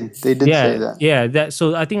 They did say that. Yeah, that.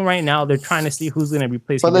 So I think right now they're trying to see who's going to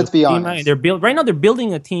replace. But let's be honest. Right now they're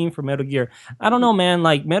building a team for Metal Gear. I don't know, man.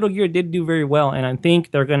 Like Metal Gear did do very well, and I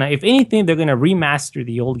think they're gonna, if anything, they're gonna remaster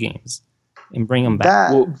the old games and bring them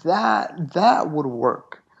back. That would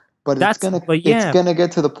work, but it's gonna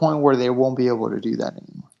get to the point where they won't be able to do that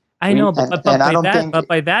anymore. I know, but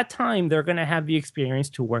by that time they're gonna have the experience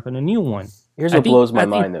to work on a new one. Here's what blows my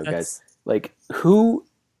mind, though, guys. Like,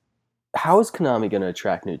 how is Konami gonna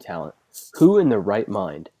attract new talent? Who in their right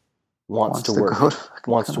mind wants to work for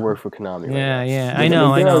Konami? Yeah, I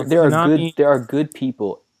know. There are good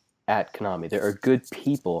people at Konami. There are good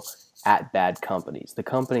people at bad companies. The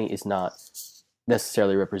company is not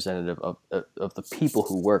necessarily representative of the people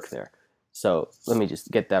who work there. So let me just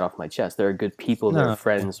get that off my chest. There are good people, there are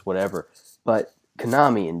friends, whatever. But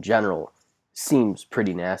Konami in general seems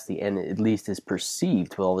pretty nasty, and at least is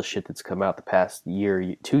perceived with all the shit that's come out the past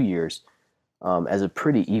year, 2 years, as a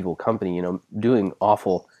pretty evil company, doing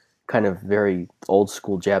awful kind of very old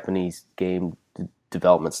school Japanese game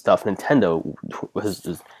development stuff. Nintendo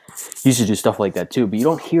used to do stuff like that too, but you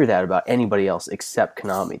don't hear that about anybody else except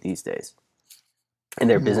Konami these days and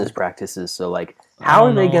their business practices. So like, how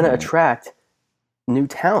are they going to attract new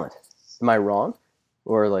talent? Am I wrong?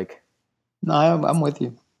 Or like... No, I'm with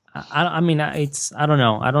you. I mean, I don't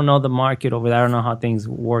know. I don't know the market over there. I don't know how things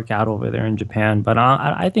work out over there in Japan, but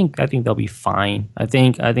I think they'll be fine. I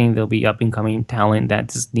think there'll be up and coming talent that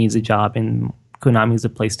just needs a job, and Konami's the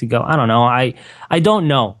place to go. I don't know. I don't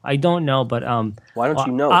know. But why don't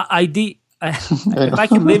you know? If I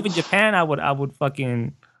could live in Japan, I would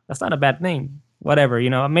fucking. That's not a bad thing. Whatever,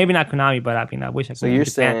 maybe not Konami, but I mean, I wish I could. So you're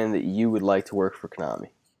saying that you would like to work for Konami?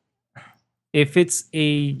 If it's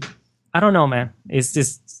I don't know, man. It's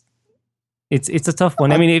just, it's a tough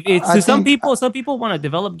one. I mean, some people want to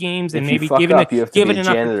develop games and maybe give it a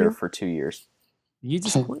janitor for 2 years. You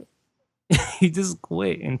just quit. You just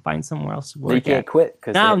quit and find somewhere else to work. You can't quit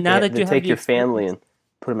because they take your family and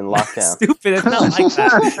put them in lockdown. Stupid. It's not like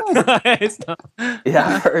that. It's not. Yeah,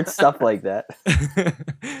 I've heard stuff like that.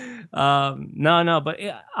 No, but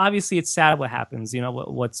obviously it's sad what happens.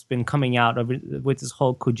 What's been coming out of it with this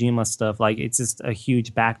whole Kojima stuff. Like, it's just a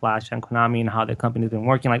huge backlash on Konami and how the company's been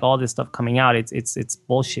working. Like, all this stuff coming out, it's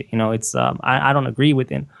bullshit. It's I don't agree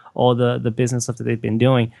with all the business stuff that they've been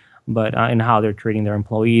doing, but and how they're treating their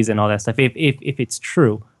employees and all that stuff. If it's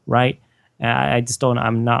true, right? I just don't.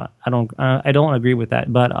 I don't agree with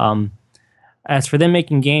that. But as for them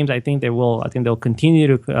making games, I think they will. I think they'll continue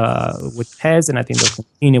to with PES, and I think they'll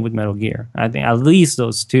continue with Metal Gear. I think at least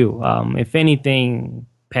those two. If anything,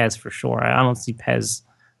 PES for sure. I don't see PES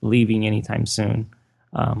leaving anytime soon.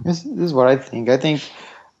 This is what I think.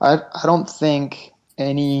 I don't think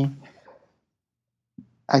any.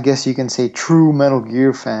 I guess you can say true Metal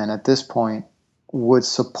Gear fan at this point would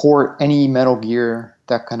support any Metal Gear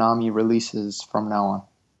that Konami releases from now on.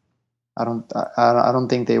 I don't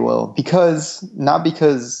think they will, not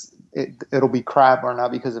because it'll be crap, or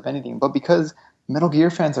not because of anything, but because Metal Gear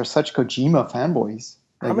fans are such Kojima fanboys.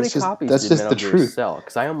 Like, how many copies did Metal Gear sell?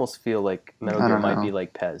 Because I almost feel like Metal Gear might be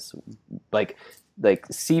like PES, like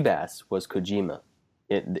Seabass was Kojima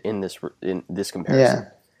in this comparison.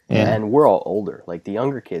 Yeah. And we're all older. Like, the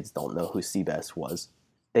younger kids don't know who Seabass was.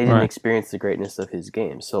 They didn't experience the greatness of his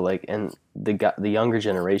game. So, like, and the younger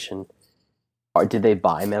generation, did they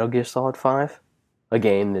buy Metal Gear Solid 5? A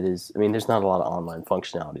game that is, I mean, there's not a lot of online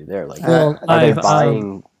functionality there. Like, are they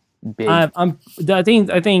buying big? I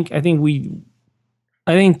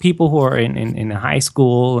think people who are in high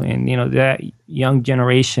school and that young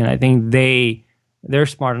generation, I think they're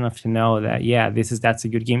smart enough to know that that's a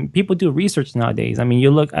good game. People do research nowadays. I mean,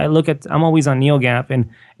 I'm always on NeoGAF, and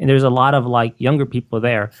there's a lot of like younger people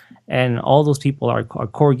there, and all those people are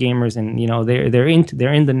core gamers, and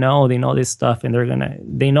they're in the know. They know this stuff, and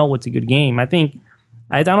they know what's a good game. I think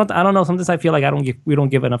I don't know. Sometimes I feel like we don't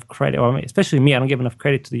give enough credit, or especially me, I don't give enough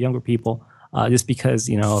credit to the younger people. Just because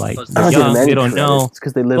like they're young, they don't know. It's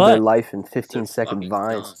because they live their life in 15-second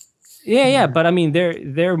vines. Yeah, but I mean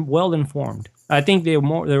they're well informed. I think they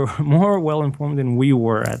were more well informed than we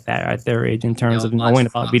were at their age in terms of knowing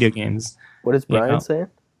about video games. What is Brian know? saying?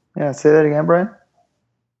 Yeah, say that again, Brian.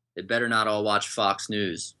 They better not all watch Fox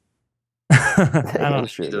News. I I'm don't.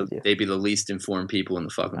 sure they do. They'd be the least informed people in the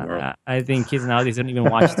fucking world. I think kids nowadays don't even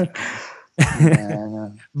watch TV. Yeah, I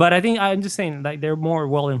know. But I think I'm just saying, like, they're more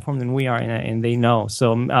well informed than we are, and they know.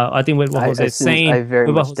 So I think what Jose's saying, I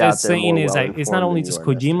very much doubt they're more is like it's not well-informed only than just you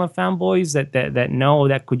are, Nestor. Kojima fanboys that know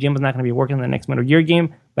that Kojima's not going to be working on the next Metal Gear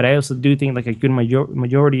game, but I also do think like a good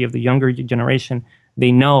majority of the younger generation,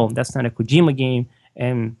 they know that's not a Kojima game,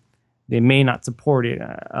 and they may not support it.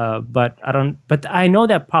 But I know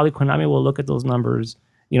that probably Konami will look at those numbers.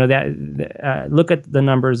 You know, look at the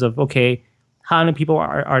numbers of, okay, how many people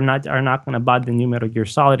are not going to buy the new Metal Gear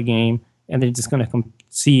Solid game, and they're just going to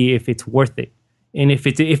see if it's worth it. And if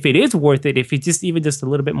it is worth it, if it's even just a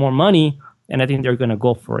little bit more money, and I think they're going to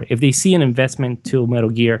go for it. If they see an investment to Metal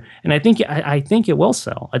Gear, and I think it will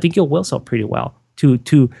sell. I think it will sell pretty well to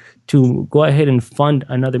go ahead and fund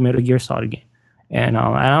another Metal Gear Solid game. And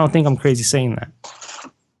I don't think I'm crazy saying that.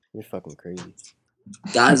 You're fucking crazy.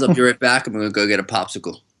 Guys, I'll be right back. I'm going to go get a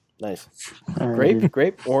popsicle. Nice. All right.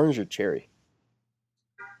 Grape, orange, or cherry?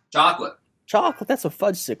 Chocolate. Chocolate. That's a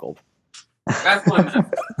fudgesicle. That's what I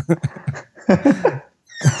meant.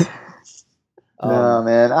 No,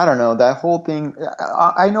 man, I don't know. That whole thing,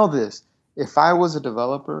 I know this. If I was a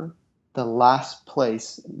developer, the last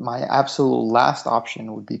place, my absolute last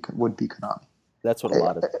option would be Konami. That's what a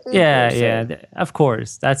lot of Yeah, of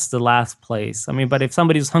course. That's the last place. I mean, but if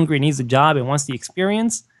somebody's hungry, needs a job, and wants the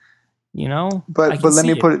experience, you know. But let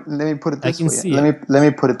me put it this way. Let me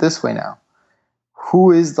put it this way now.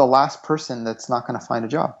 Who is the last person that's not going to find a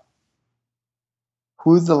job?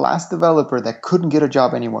 Who's the last developer that couldn't get a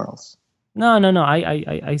job anywhere else? No.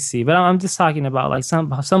 I see, but I'm just talking about like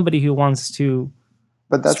somebody who wants to.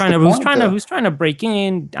 But that's who's trying to break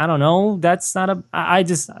in. I don't know. That's not a. I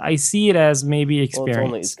see it as maybe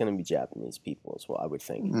experience. Well, it's going to be Japanese people as well, I would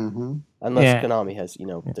think, Mm-hmm. unless Konami has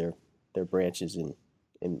their branches in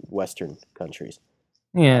Western countries.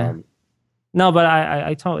 Yeah. No, but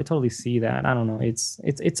I totally see that. I don't know. It's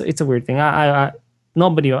a weird thing. I'm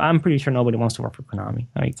pretty sure nobody wants to work for Konami.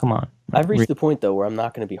 I mean, come on. I've reached the point though where I'm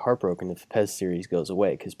not going to be heartbroken if the PES series goes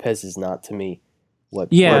away, because PES is not to me what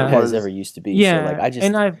PES ever used to be. Yeah, so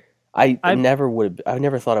like I never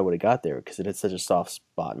thought I would have got there because it had such a soft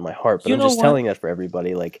spot in my heart. But I'm just telling that for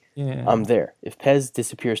everybody. Like I'm there. If PES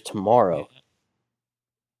disappears tomorrow,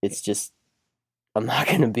 it's just I'm not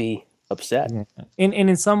going to be upset. Yeah. And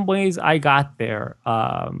in some ways, I got there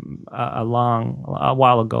a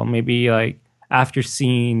while ago. Maybe like after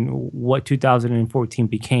seeing what 2014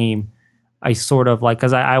 became, I sort of like,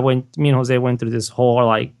 because me and Jose went through this whole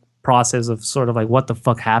like process of sort of like what the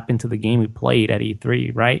fuck happened to the game we played at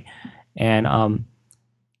E3, right? And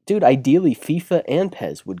dude, ideally FIFA and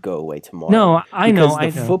PES would go away tomorrow. No, I know.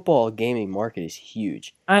 Because the football gaming market is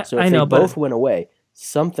huge. So if I know, they both went away,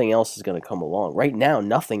 something else is going to come along. Right now,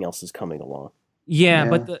 nothing else is coming along. Yeah.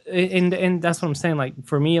 But and that's what I'm saying. Like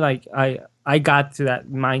for me, like I got to that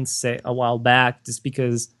mindset a while back, just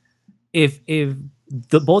because if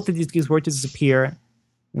both of these games were to disappear,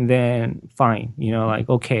 then fine, you know, like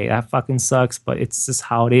okay, that fucking sucks, but it's just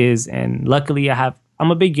how it is. And luckily, I'm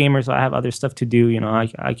a big gamer, so I have other stuff to do. You know,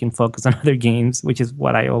 I can focus on other games, which is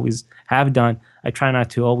what I always have done. I try not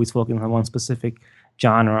to always focus on one specific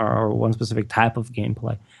genre or one specific type of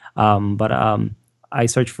gameplay. But I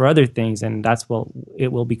search for other things, and that's what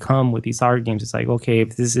it will become with these horror games. It's like, okay,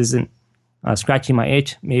 if this isn't scratching my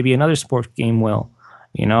itch, maybe another sports game will.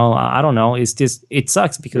 You know, I don't know. It's just, it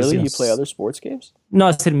sucks because really, you play other sports games? No,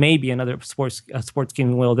 I said maybe another sports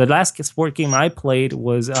game will. The last sport game I played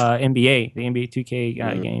was NBA, the NBA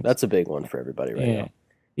 2K game. That's a big one for everybody right now.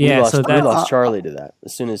 Yeah, we lost Charlie to that.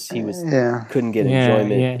 As soon as he couldn't get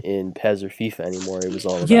enjoyment in PES or FIFA anymore, it was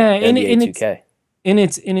all about NBA 2K.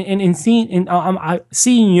 And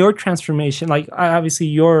seeing your transformation, like obviously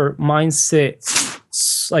your mindset,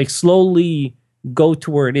 like slowly go to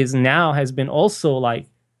where it is now has been also like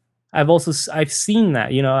I've seen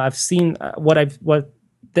that, you know, I've seen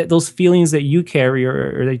those feelings that you carry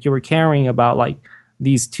or that you were carrying about like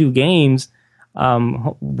these two games.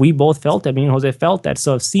 We both felt that. Me and Jose felt that.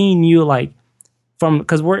 So seeing you like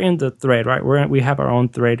because we're in the thread, right? We have our own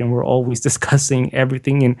thread and we're always discussing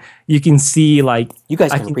everything, and you can see like you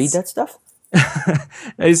guys can read that stuff.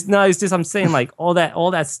 It's just I'm saying like all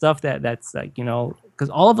that stuff that's like, you know, because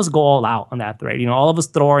all of us go all out on that thread. You know, all of us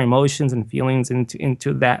throw our emotions and feelings into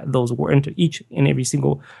each and every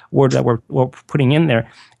single word that we're putting in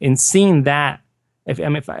there. And seeing that,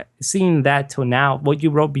 seeing that till now, what you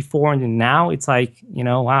wrote before and then now, it's like, you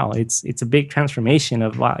know, wow, it's a big transformation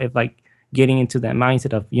of like getting into that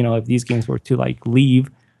mindset of, you know, if these games were to like leave,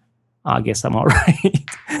 I guess I'm all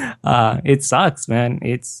right. It sucks, man.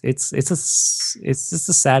 It's just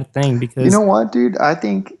a sad thing because You know what, dude? I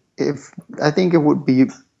think it would be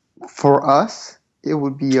for us, it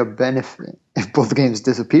would be a benefit if both games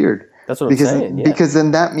disappeared. That's what I'm saying. Yeah. Because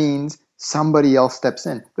then that means somebody else steps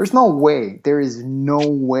in. There is no way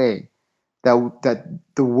that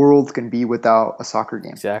the world can be without a soccer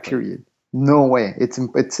game. Exactly. Period. No way.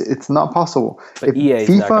 It's not possible. But If EA is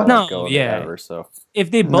not going to let go of it ever. So if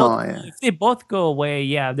they both go away,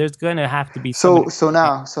 yeah, there's gonna have to be so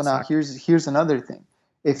now here's another thing.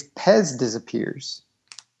 If PES disappears,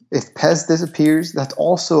 that's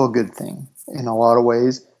also a good thing in a lot of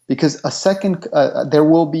ways because there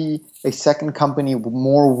will be a second company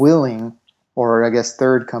more willing, or I guess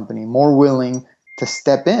third company more willing to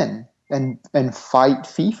step in and fight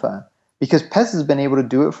FIFA. Because PES has been able to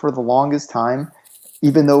do it for the longest time,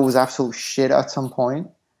 even though it was absolute shit at some point.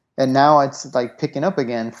 And now it's like picking up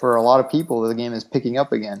again for a lot of people. The game is picking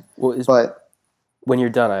up again. But when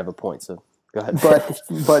you're done, I have a point. So go ahead.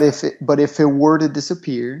 but if it were to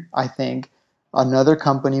disappear, I think another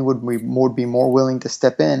company would be more willing to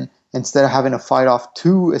step in instead of having to fight off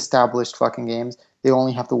 2 established fucking games. They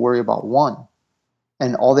only have to worry about 1,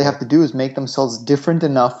 and all they have to do is make themselves different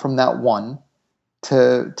enough from that one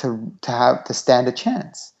to stand a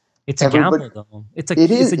chance. It's a gamble, though. It's a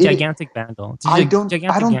gigantic gamble. I don't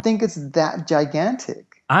think it's that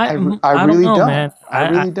gigantic. I really don't know, don't. Man. I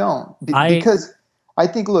really don't. Because I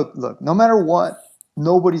think, look, no matter what,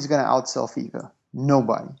 nobody's going to outsell FIFA.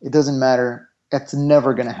 Nobody. It doesn't matter. It's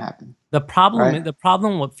never going to happen. The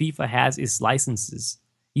problem what FIFA has is licenses.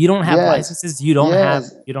 You don't have licenses. You don't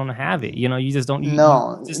have it. You know, you just don't.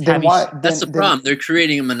 That's the problem. They're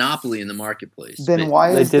creating a monopoly in the marketplace. Then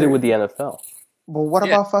why they did it with the NFL? Well, what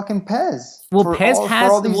about fucking PES? Well, PES has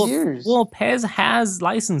all these years. Well, PES has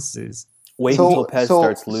licenses. Wait until PES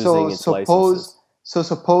starts losing its licenses. So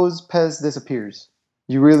suppose PES disappears.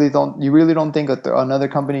 You really don't think another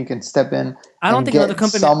company can step in? I don't think another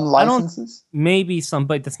company some licenses. Maybe some,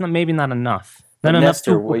 but that's maybe not enough. Not enough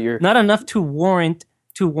to warrant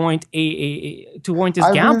this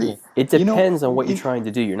gamble. It depends on what you're trying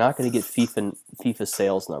to do. You're not going to get FIFA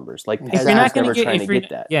sales numbers. Like if you're not going to get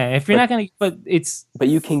that. Yeah, if you're not going to, but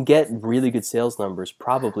you can get really good sales numbers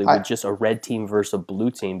probably with just a red team versus a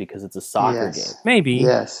blue team because it's a soccer game. Maybe.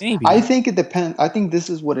 Yes. Maybe. I think it depends. I think this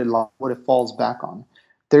is what it falls back on.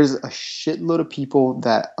 There's a shitload of people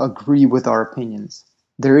that agree with our opinions.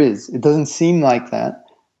 There is. It doesn't seem like that.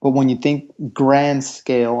 But when you think grand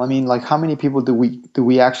scale, I mean, like how many people do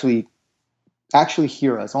we actually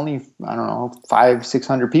hear us? Only, I don't know,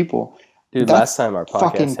 500-600 people. Dude, last time our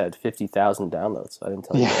podcast had 50,000 downloads. I didn't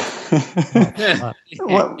tell you.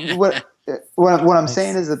 What I'm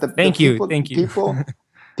saying is that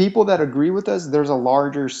people that agree with us, there's a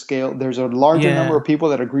larger scale. There's a larger number of people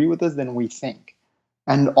that agree with us than we think,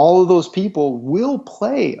 and all of those people will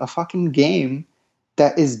play a fucking game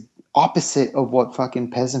that is opposite of what fucking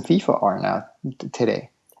PES and FIFA are now today.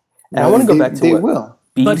 And I want to go back to they what will.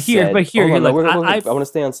 But here, I want to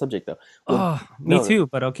stay on subject though. Me too.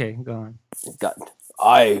 But okay, go on.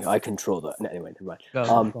 I control that. Anyway, never mind.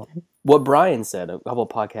 Go. What Brian said a couple of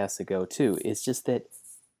podcasts ago too is just that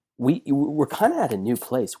we're kind of at a new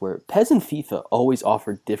place where PES and FIFA always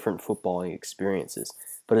offer different footballing experiences.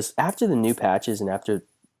 But it's after the new patches and after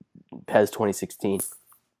PES 2016.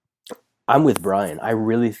 I'm with Brian. I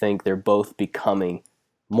really think they're both becoming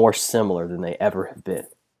more similar than they ever have been.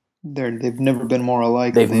 They've never been more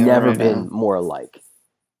alike. They've never been more alike,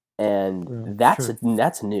 and that's new.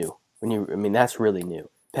 That's really new.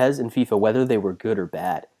 PES and FIFA, whether they were good or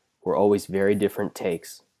bad, were always very different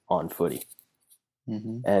takes on footy,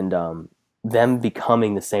 and them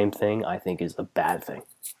becoming the same thing, I think, is a bad thing.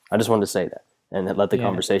 I just wanted to say that and let the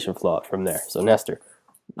conversation flow out from there. So, Nestor.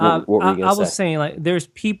 What were you going to say? I was saying, like, there's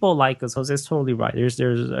people like us. Jose's totally right. There's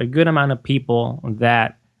a good amount of people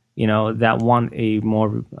that that want a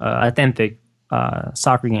more authentic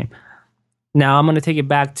soccer game. Now I'm going to take it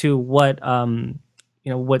back to what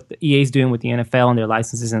what the EA is doing with the NFL and their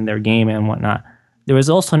licenses and their game and whatnot. There was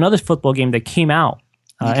also another football game that came out.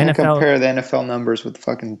 You can't compare the NFL numbers with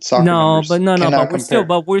fucking soccer numbers.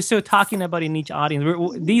 But we're still talking about a niche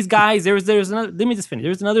audience. These guys, there's another. Let me just finish.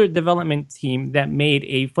 There's another development team that made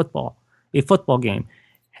a football game.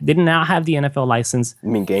 They did not have the NFL license. You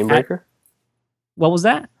mean Game Breaker? What was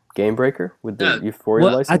that? Game Breaker with the Euphoria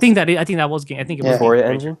license. I think that was game. I think it was Euphoria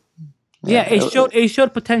engine. Yeah, it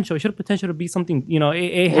showed potential. It showed potential to be something. It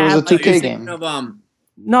was a 2K game.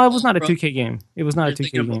 No, it was not a Pro? 2K game. It was not a You're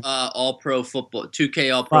 2K thinking game. of All Pro Football,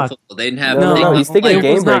 2K All Pro Fuck. Football. They didn't have. No, he's thinking of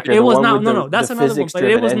It was not. Gamebreaker, It the was one not. with No. That's the another one. But it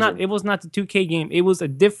physics-driven was not. engine. It was not the 2K game. It was a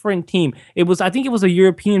different team. It was. I think it was a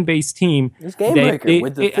European-based team. It's Gamebreaker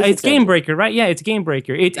with the It's physics engine. Gamebreaker, right? Yeah, it's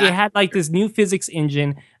Gamebreaker. It had like this new physics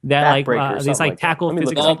engine that Backbreaker or this something like like that. tackle Let me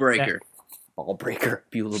look physics. it up. Ball breaker. Ball breaker,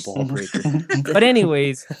 Beulah ball breaker. But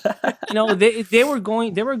anyways, they were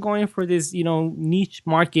going for this niche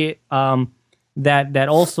market that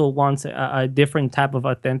also wants a different type of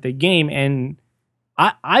authentic game, and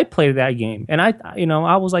I played that game, and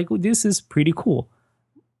I was like, this is pretty cool.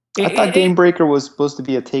 I thought Gamebreaker was supposed to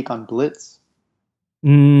be a take on Blitz.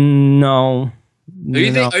 No. Are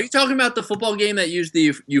you talking about the football game that used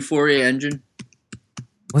the Euphoria engine?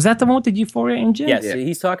 Was that the one with the Euphoria engine? Yes,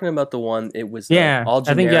 he's talking about the one. It was Yeah, all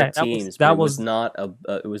I think, generic yeah, teams. that but was- it was not a.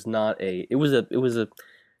 It was not a. It was a.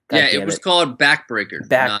 Yeah, it was called Backbreaker.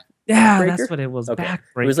 Back. Yeah, Backbreaker? that's what it was. Okay.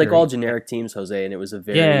 Backbreaker. It was like all generic teams, Jose, and it was a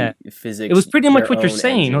very Yeah. physics. It was pretty much their what you're own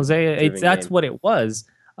saying, Jose. engine-driven That's game. what it was.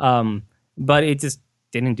 But it just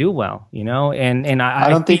didn't do well, And I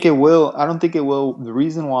don't think it will. I don't think it will. The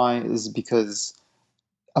reason why is because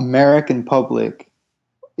American public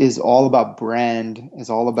is all about brand, is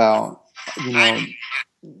all about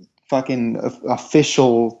fucking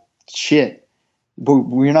official shit. But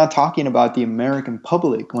we're not talking about the American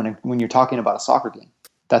public when you're talking about a soccer game.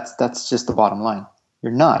 That's just the bottom line.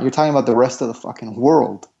 You're not. You're talking about the rest of the fucking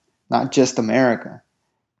world, not just America.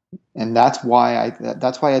 And that's why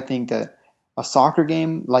I think that a soccer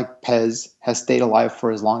game like PES has stayed alive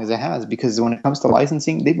for as long as it has, because when it comes to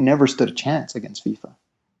licensing, they've never stood a chance against FIFA.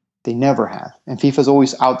 They never have. And FIFA's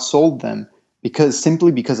always outsold them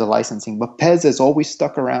simply because of licensing. But PES has always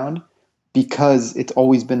stuck around because it's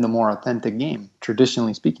always been the more authentic game,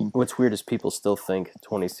 traditionally speaking. What's weird is people still think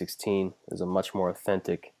 2016 is a much more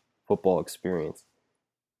authentic football experience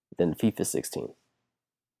than FIFA 16.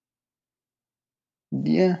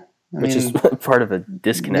 Yeah. Which is part of a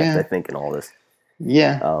disconnect, I think, in all this.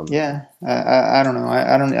 Yeah, I don't know.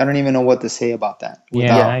 I don't even know what to say about that.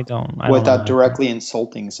 I don't. Without directly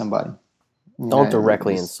insulting somebody. Don't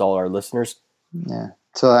directly insult our listeners. Yeah.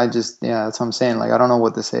 So that's what I'm saying. Like, I don't know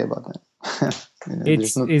what to say about that.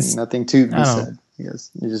 There's nothing to be said.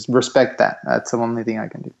 Yes, you just respect that. That's the only thing I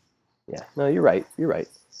can do. Yeah. No, you're right. You're right.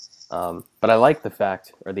 But I like the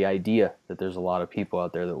fact or the idea that there's a lot of people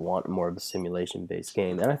out there that want more of a simulation-based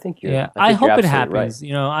game, and I think you're. Yeah, I hope it happens.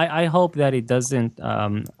 Right. I hope that it doesn't.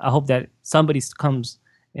 I hope that somebody comes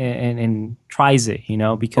and tries it.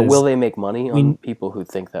 Because. But will they make money on people who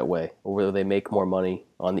think that way, or will they make more money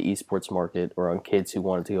on the esports market or on kids who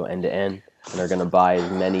want to go end to end and are going to buy as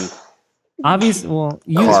many? Obviously, well,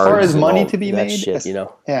 as far as money to be made,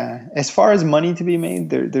 yeah. As far as money to be made,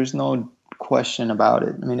 there's no question about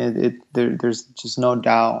it. I mean, there's just no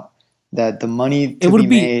doubt that the money to be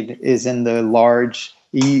made is in the large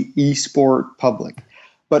e-sport public.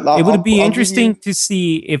 But it would be interesting to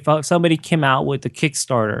see if somebody came out with a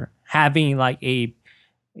Kickstarter, having like a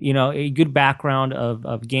good background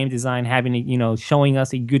of game design, having showing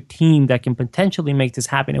us a good team that can potentially make this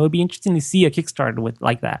happen. It would be interesting to see a Kickstarter with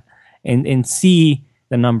like that, and see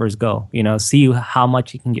the numbers go, see how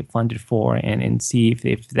much it can get funded for, and see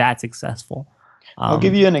if that's successful. I'll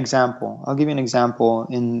give you an example.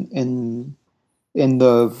 In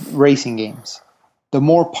the racing games. The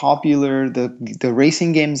more popular the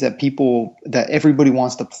racing games that everybody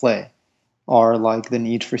wants to play are like the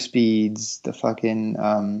Need for Speeds, the fucking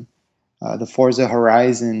the Forza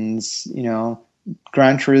Horizons,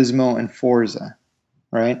 Gran Turismo and Forza,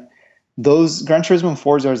 right? Those Gran Turismo and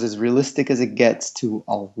Forza are as realistic as it gets to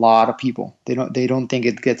a lot of people. They don't think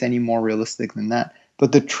it gets any more realistic than that.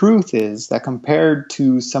 But the truth is that compared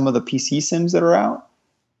to some of the PC sims that are out,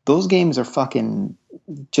 those games are fucking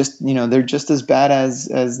just, they're just as bad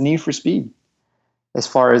as Need for Speed as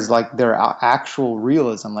far as like their actual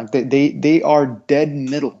realism. Like they are dead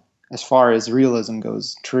middle as far as realism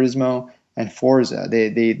goes. Turismo and Forza,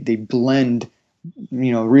 they blend,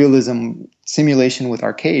 realism simulation with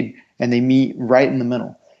arcade, and they meet right in the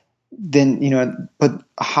middle. Then, but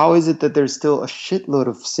how is it that there's still a shitload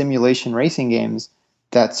of simulation racing games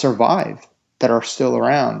that survive, that are still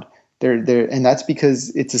around? And that's because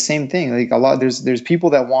it's the same thing. Like there's people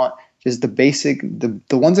that want just the basic,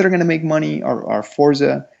 the ones that are going to make money are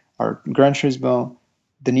Forza, are Gran Turismo,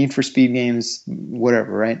 the Need for Speed games,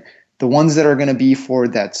 whatever, right? The ones that are going to be for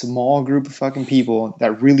that small group of fucking people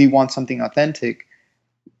that really want something authentic,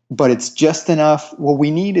 but it's just enough. What we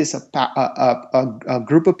need is a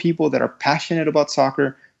group of people that are passionate about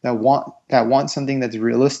soccer, that want something that's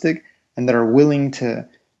realistic, and that are willing to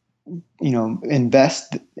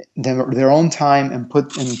invest their own time and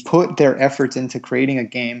put their efforts into creating a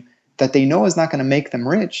game that they know is not going to make them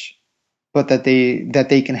rich, but that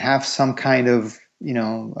they can have some kind of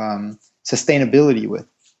sustainability with.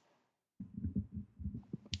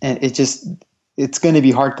 And it's going to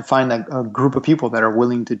be hard to find a group of people that are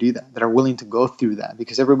willing to do that are willing to go through that,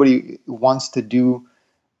 because everybody wants to do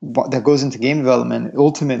that goes into game development.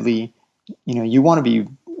 Ultimately, you want to be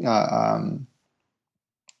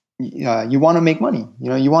you want to make money.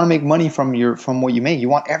 You want to make money from what you make. You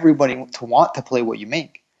want everybody to want to play what you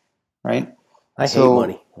make, right? I hate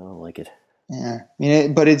money. I don't like it. Yeah,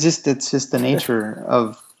 but it's just the nature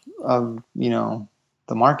of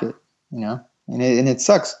the market, and it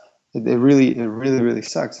sucks. It really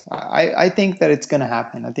sucks. I think that it's going to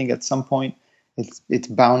happen. I think at some point it's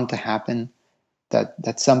bound to happen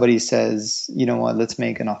that somebody says, you know what, let's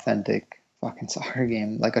make an authentic fucking soccer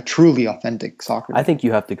game, like a truly authentic soccer game. I think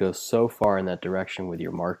you have to go so far in that direction with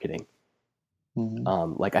your marketing.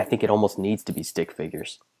 Mm-hmm. Like, I think it almost needs to be stick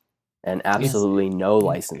figures and absolutely no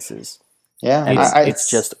licenses. Yeah, and it's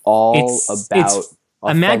just all about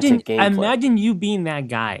authentic gameplay. Imagine you being that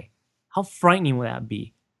guy. How frightening would that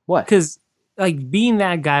be? What? Because like being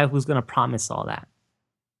that guy who's gonna promise all that,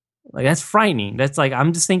 like that's frightening. That's like,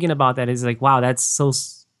 I'm just thinking about that. It's like, wow, that's so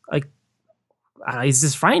like. It's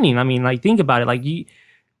just frightening. I mean, like, think about it. Like,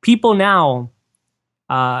 people now,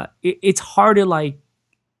 it's hard to like.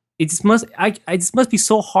 It must be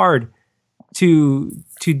so hard to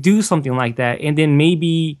do something like that, and then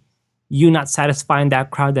maybe you not satisfying that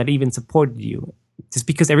crowd that even supported you, just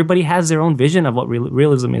because everybody has their own vision of what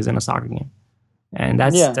realism is in a soccer game, and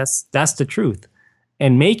that's the truth.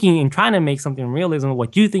 And trying to make something realism,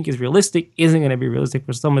 what you think is realistic, isn't going to be realistic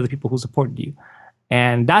for some of the people who supported you.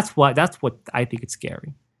 And that's what I think it's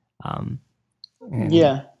scary.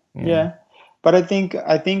 Yeah. But I think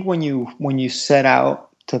when you set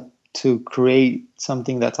out to create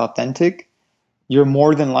something that's authentic, you're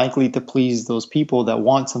more than likely to please those people that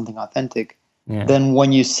want something authentic than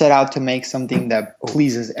when you set out to make something that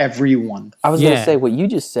pleases everyone. I was going to say, what you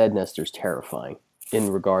just said, Nestor, is terrifying in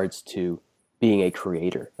regards to being a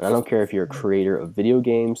creator. And I don't care if you're a creator of video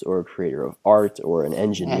games or a creator of art or an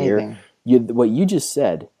engineer. Anything. What you just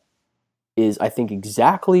said is, I think,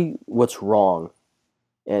 exactly what's wrong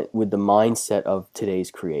with the mindset of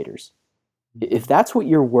today's creators. If that's what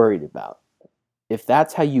you're worried about, if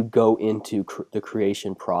that's how you go into the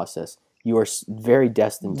creation process, you are very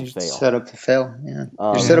destined to fail. Set up to fail, yeah.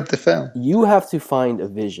 You're set up to fail. You have to find a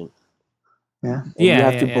vision. Yeah. You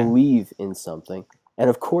have to believe in something. And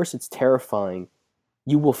of course, it's terrifying.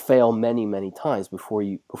 You will fail many, many times before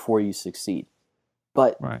you succeed.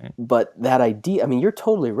 But that idea, I mean, you're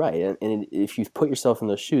totally right. And if you put yourself in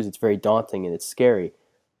those shoes, it's very daunting and it's scary.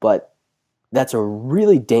 But that's a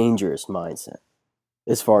really dangerous mindset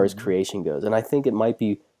as far as creation goes. And I think it might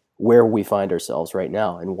be where we find ourselves right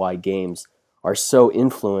now, and why games are so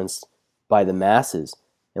influenced by the masses,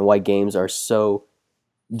 and why games are so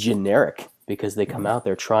generic, because they come out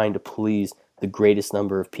there trying to please the greatest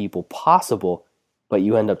number of people possible, but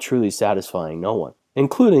you end up truly satisfying no one,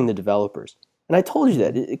 including the developers. And I told you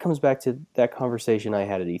that. It comes back to that conversation I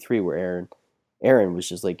had at E3 where Aaron was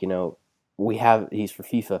just like, he's for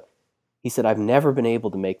FIFA. He said, I've never been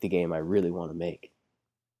able to make the game I really want to make.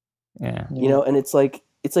 Yeah. And it's like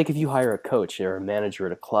if you hire a coach or a manager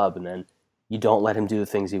at a club and then you don't let him do the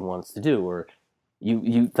things he wants to do, or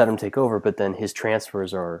you let him take over, but then his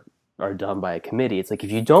transfers are done by a committee. It's like,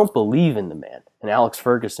 if you don't believe in the man, and Alex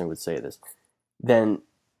Ferguson would say this,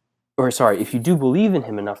 if you do believe in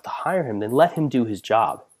him enough to hire him, then let him do his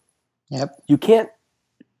job. Yep. You can't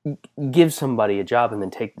give somebody a job and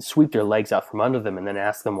then sweep their legs out from under them and then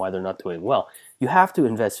ask them why they're not doing well. You have to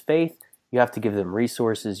invest faith. You have to give them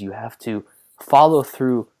resources. You have to follow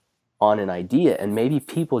through on an idea, and maybe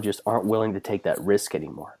people just aren't willing to take that risk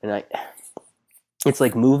anymore. And it's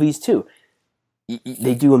like movies too.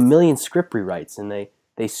 They do a million script rewrites, and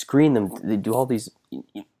they screen them. They do all these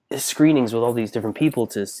screenings with all these different people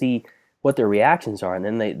to see what their reactions are, and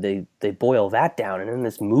then they boil that down, and then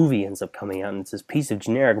this movie ends up coming out, and it's this piece of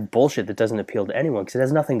generic bullshit that doesn't appeal to anyone because it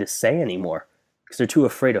has nothing to say anymore, because they're too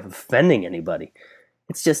afraid of offending anybody.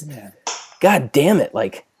 It's just, God damn it!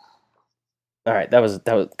 Like, all right, that was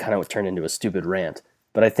kind of what turned into a stupid rant,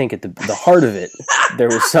 but I think at the heart of it, there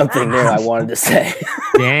was something there I wanted to say.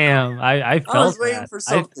 Damn, I felt I was waiting for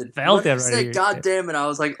something. I felt when that you right said, here. God damn it, I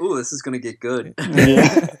was like, ooh, this is gonna get good.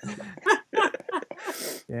 Yeah.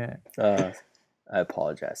 Yeah. I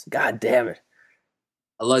apologize. God damn it.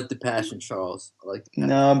 I like the passion, Charles. I like the passion.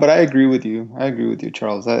 No, but I agree with you.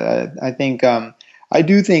 Charles. I think I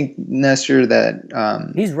do think, Nestor,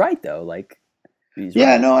 that he's right though. Like,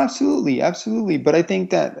 yeah, no, absolutely. But I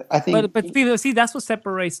think But see, that's what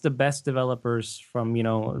separates the best developers from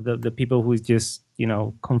the people who just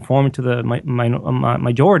conform to the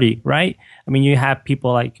majority, right? I mean, you have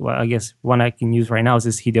people like, well, I guess one I can use right now is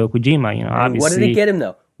this Hideo Kojima. Obviously, what did it get him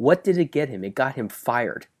though? What did it get him? It got him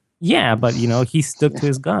fired. Yeah, but he stuck to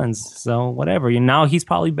his guns, so whatever. Now he's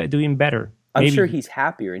probably doing better. I'm sure he's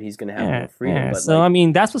happier and he's going to have more freedom. Yeah. But so I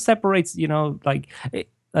mean, that's what separates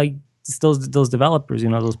like those developers,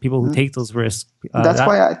 those people who take those risks. That's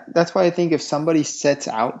why I think if somebody sets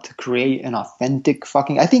out to create an authentic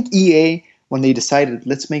I think EA, when they decided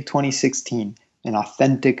let's make 2016 an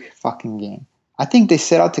authentic fucking game, I think they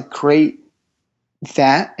set out to create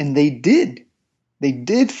that, and they did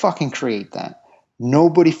fucking create that.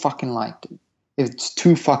 Nobody fucking liked it. It's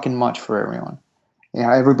too fucking much for everyone.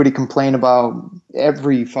 Everybody complained about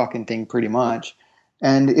every fucking thing pretty much,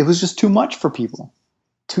 and it was just too much for people.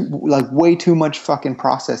 Way too much fucking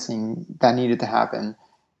processing that needed to happen,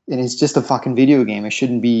 and it's just a fucking video game. It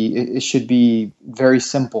shouldn't be. It should be very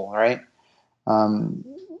simple, right?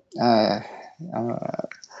 I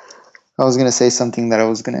was gonna say something that I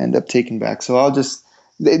was gonna end up taking back, so I'll just.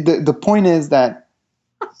 The point is that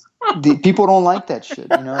the people don't like that shit.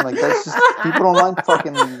 Like that's just people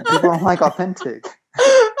don't like authentic.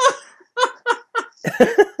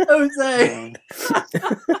 Jose.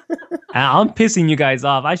 I'm pissing you guys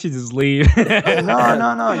off. I should just leave. No.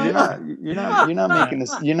 You're not making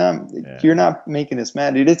this. You're not making this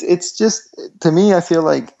mad, dude. It's just, to me, I feel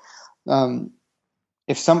like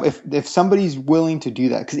if somebody's willing to do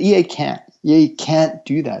that, because EA can't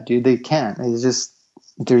do that, dude. They can't. It's just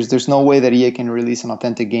there's no way that EA can release an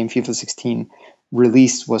authentic game. FIFA 16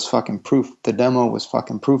 release was fucking proof. The demo was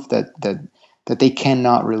fucking proof that they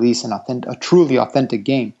cannot release a truly authentic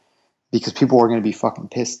game, because people are going to be fucking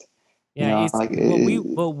pissed. Yeah, what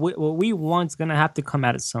we want's going to have to come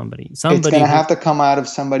out of somebody. It's going to have to come out of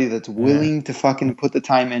somebody that's willing to fucking put the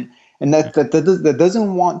time in, and that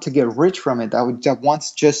doesn't want to get rich from it. That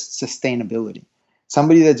wants just sustainability.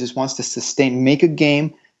 Somebody that just wants to make a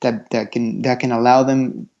game that can allow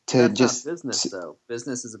them to That's just not business though.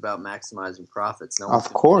 Business is about maximizing profits. No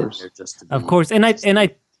of course, of course, and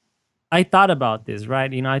I thought about this,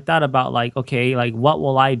 right? I thought about like, okay, like what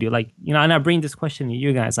will I do? Like, and I bring this question to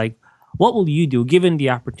you guys, like, what will you do given the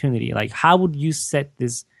opportunity? Like, how would you set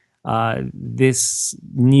this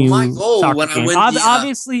new my goal soccer when game? I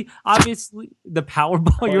win obviously the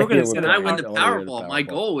Powerball. You're going to say when I win the Powerball, my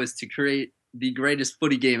goal is to create the greatest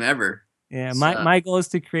footy game ever. Yeah, my goal is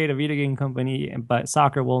to create a video game company, but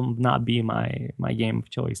soccer will not be my game of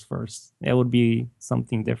choice first. It would be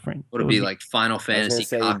something different. Would it be like Final Fantasy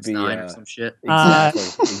Cox 9 or some shit?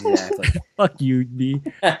 Exactly. Fuck you, B.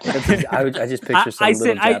 I just picture some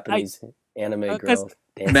little Japanese anime girl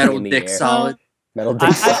dancing Metal in the Dick air. Solid. Metal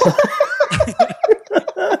Dick Solid.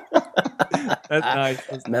 That's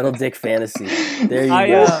nice. Metal Dick Fantasy. There you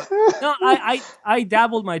go. I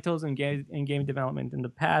dabbled my toes in game development in the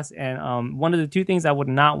past, and one of the two things I would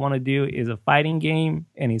not want to do is a fighting game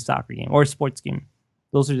and a soccer game or a sports game.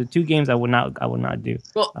 Those are the two games I would not do.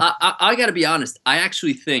 Well, I got to be honest. I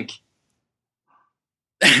actually think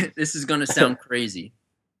this is going to sound crazy.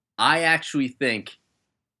 I actually think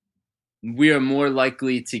we are more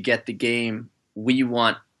likely to get the game we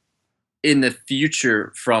want in the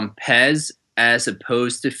future from PES as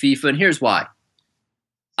opposed to FIFA, and here's why.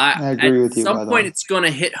 I agree with you. At some point, it's going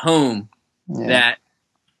to hit home that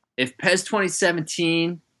if PES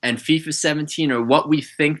 2017 and FIFA 17 are what we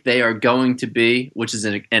think they are going to be, which is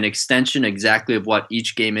an extension exactly of what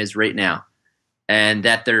each game is right now, and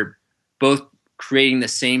that they're both creating the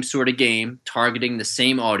same sort of game, targeting the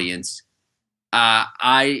same audience,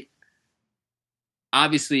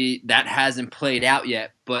 obviously that hasn't played out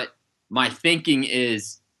yet, but my thinking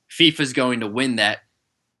is FIFA's going to win that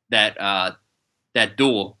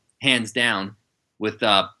duel hands down with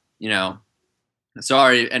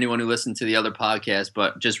sorry anyone who listened to the other podcast,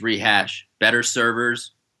 but just rehash better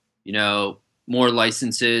servers, more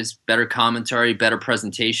licenses, better commentary, better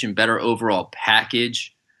presentation, better overall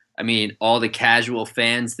package. I mean, all the casual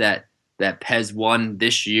fans that PES won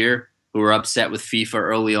this year who were upset with FIFA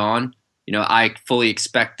early on, I fully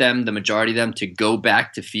expect them, the majority of them, to go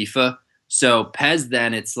back to FIFA. So PES,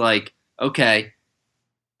 then it's like, okay,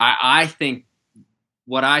 I think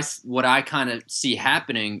what I kind of see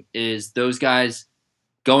happening is those guys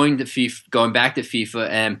going back to FIFA,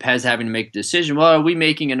 and PES having to make a decision. Well, are we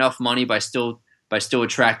making enough money by still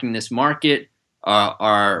attracting this market? Have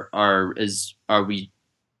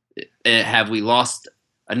we lost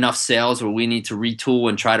enough sales where we need to retool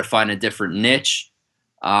and try to find a different niche?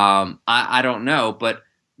 I don't know, but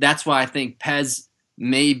that's why I think PES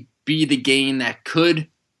may be the game that could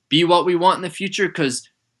be what we want in the future. Because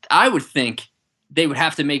I would think they would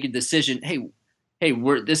have to make a decision. Hey,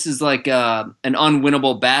 this is like an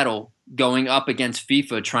unwinnable battle going up against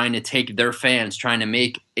FIFA, trying to take their fans, trying to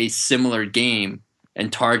make a similar game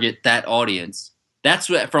and target that audience. That's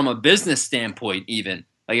what, from a business standpoint, even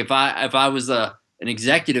like if I was an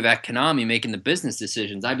executive at Konami making the business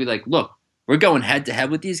decisions, I'd be like, look, we're going head to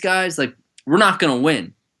head with these guys. Like, we're not going to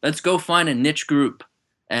win. Let's go find a niche group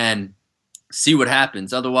and see what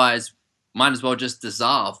happens. Otherwise, might as well just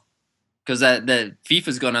dissolve, because that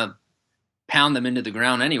FIFA's going to pound them into the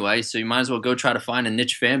ground anyway. So you might as well go try to find a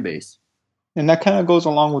niche fan base. And that kind of goes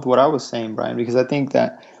along with what I was saying, Brian, because I think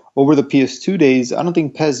that over the PS2 days, I don't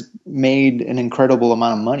think PES made an incredible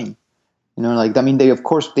amount of money. You know, like, I mean, they had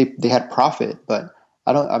profit, but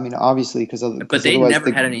obviously because of. But they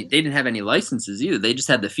never had any. They didn't have any licenses either. They just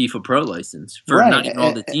had the FIFA Pro license for not even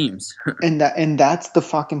all the teams. and that's the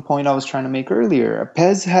fucking point I was trying to make earlier.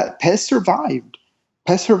 PES survived.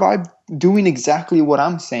 PES survived doing exactly what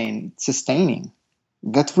I'm saying, sustaining.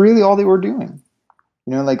 That's really all they were doing.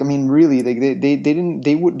 You know, like, I mean, really,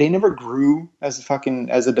 they never grew as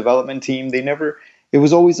a development team. It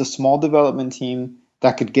was always a small development team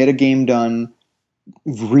that could get a game done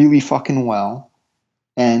really fucking well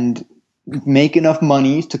and make enough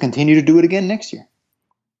money to continue to do it again next year.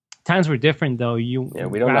 Times were different, though. We don't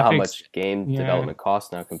know how much game development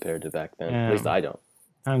costs now compared to back then. At least I don't.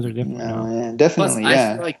 Times are different now. Yeah, definitely. Plus,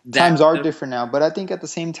 yeah, like times are different now. But I think at the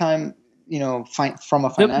same time, you know, from a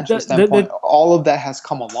financial standpoint, all of that has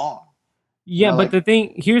come along. Yeah, you know, but the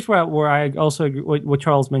thing here's where I also agree with what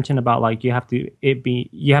Charles mentioned about, like, you have to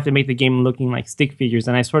make the game looking like stick figures,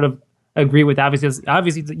 and I sort of agree with that, because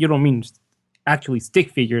obviously you don't mean actually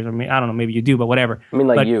stick figures. I mean, I don't know, maybe you do, but whatever. I mean,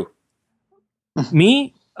 like, you.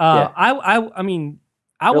 Me? Yeah. I mean,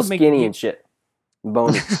 I real would make skinny and shit,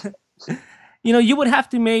 bony. You know, you would have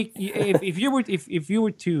to make if you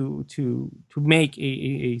were to make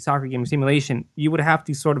a soccer game simulation, you would have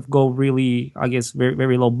to sort of go really, I guess, very,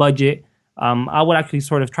 very low budget. I would actually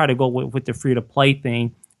sort of try to go with the free to play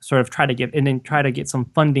thing, sort of try to get some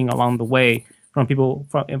funding along the way from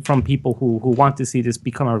people who want to see this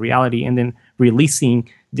become a reality, and then releasing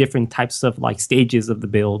different types of, like, stages of the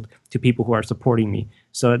build to people who are supporting me.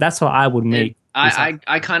 So that's how I would make.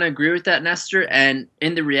 I kind of agree with that, Nestor. And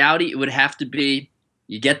in the reality, it would have to be,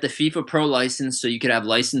 you get the FIFA Pro license, so you could have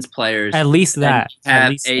licensed players. At least that.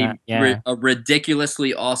 Have a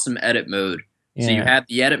ridiculously awesome edit mode. Yeah. So you have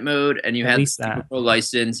the edit mode, and you have the FIFA Pro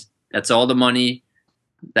license. That's all the money.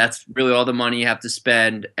 That's really all the money you have to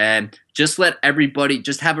spend. And just let everybody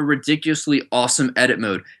just have a ridiculously awesome edit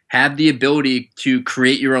mode. Have the ability to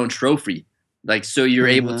create your own trophy. Like, so you're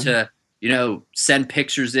able to, you know, send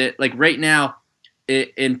pictures. Like right now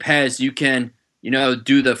in PES, you can, you know,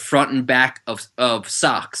 do the front and back of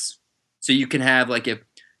socks. So you can have, like,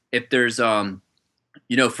 if there's,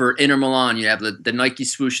 you know, for Inter Milan, you have the Nike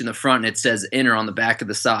swoosh in the front and it says Inter on the back of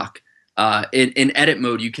the sock. In edit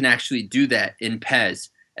mode, you can actually do that in PES.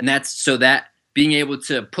 And that's so that being able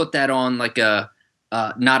to put that on, like,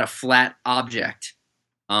 not a flat object,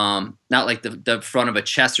 not like the front of a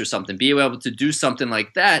chest or something, be able to do something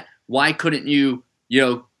like that. Why couldn't you, you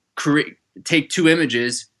know, take two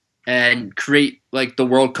images and create, like, the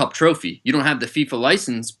World Cup trophy? You don't have the FIFA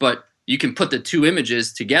license, but you can put the two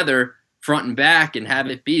images together, front and back, and have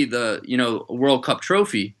it be the, you know, World Cup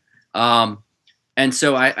trophy. And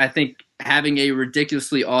so I think having a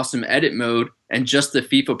ridiculously awesome edit mode and just the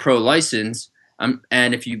FIFA Pro license,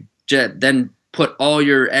 and if you then put all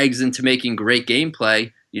your eggs into making great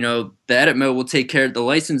gameplay, you know, the edit mode will take care of the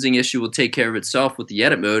licensing issue, will take care of itself with the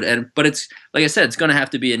edit mode. But it's, like I said, it's going to have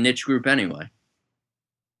to be a niche group anyway.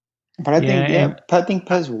 But I think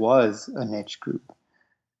PES was a niche group.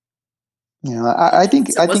 You know, I think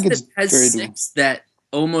it's PES 6 that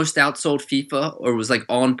almost outsold FIFA, or was, like,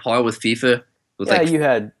 on par with FIFA. Yeah, you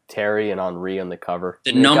had Terry and Henry on the cover.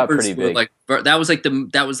 The numbers were like, that was like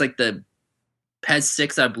the PES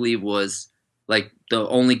 6, I believe, was like the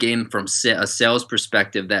only game from a sales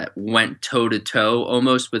perspective that went toe to toe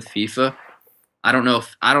almost with FIFA. I don't know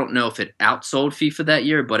if it outsold FIFA that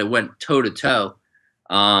year, but it went toe to toe.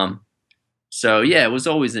 So yeah, it was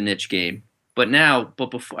always a niche game. But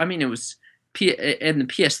before, I mean, it was in the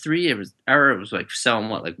PS3 it was like selling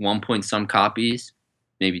like 1 point some copies,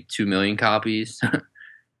 maybe 2 million copies.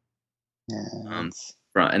 Yeah.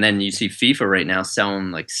 And then you see FIFA right now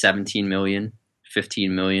selling like 17 million,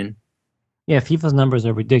 15 million. Yeah, FIFA's numbers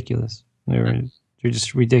are ridiculous. They're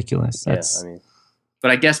just ridiculous.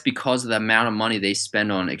 But I guess because of the amount of money they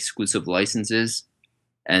spend on exclusive licenses,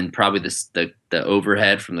 and probably the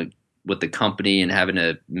overhead from with the company and having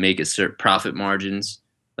to make a certain profit margins,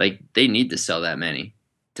 like they need to sell that many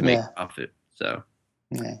to make profit. So,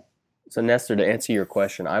 So Nestor, to answer your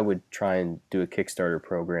question, I would try and do a Kickstarter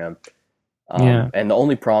program. And the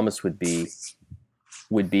only promise would be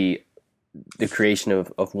the creation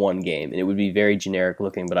of one game, and it would be very generic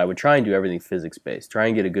looking, but I would try and do everything physics based. Try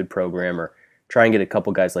and get a good programmer. Try and get a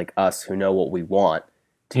couple guys like us who know what we want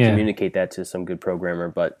to communicate that to some good programmer.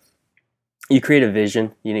 But you create a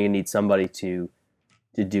vision. You need somebody to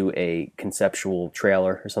do a conceptual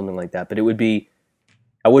trailer or something like that. But it would be,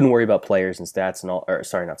 I wouldn't worry about players and stats and all, or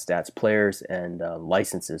sorry, not stats, players and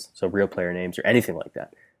licenses, so real player names or anything like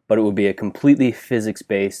that. But it would be a completely physics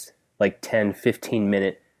based, like 10,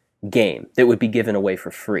 15-minute game that would be given away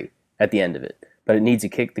for free at the end of it. But it needs a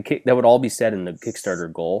kick. That would all be set in the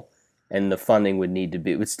Kickstarter goal, and the funding would need to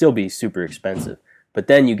be. It would still be super expensive. But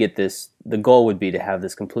then you get this. The goal would be to have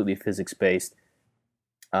this completely physics based,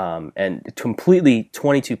 and completely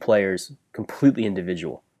 22 players, completely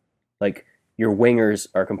individual. Like your wingers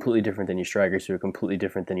are completely different than your strikers, who are completely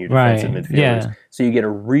different than your defensive midfielders. Yeah. So you get a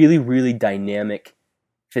really, really dynamic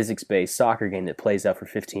physics-based soccer game that plays out for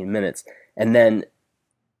 15 minutes, and then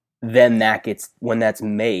that gets, when that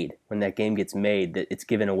game gets made, that it's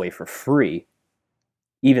given away for free,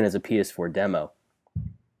 even as a PS4 demo.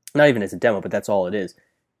 Not even as a demo, but that's all it is.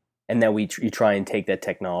 And then you try and take that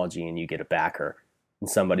technology and you get a backer and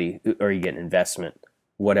somebody, or you get an investment,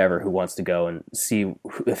 whatever, who wants to go and see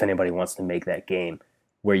if anybody wants to make that game,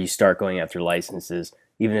 where you start going after licenses,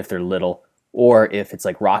 even if they're little, or if it's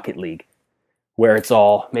like Rocket League, where it's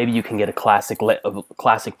all, maybe you can get a classic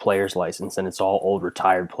players license and it's all old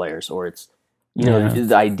retired players, or it's,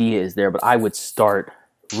 the idea is there. But I would start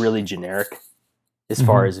really generic as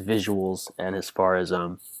far as visuals and as far as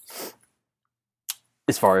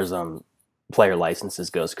player licenses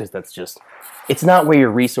goes, because that's just, it's not where your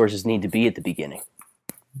resources need to be at the beginning,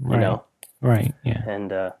 Right. Yeah.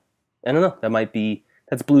 And I don't know,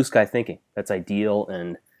 that's blue sky thinking. That's ideal,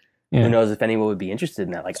 and who knows if anyone would be interested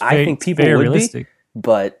in that. Like, I think people would realistic. Be,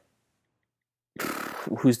 but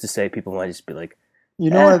who's to say? People might just be like,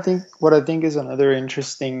 what I think is another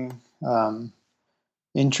interesting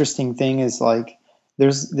thing is, like,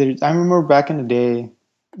 there's I remember back in the day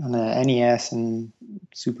on the NES and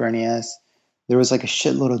Super NES, there was like a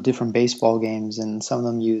shitload of different baseball games, and some of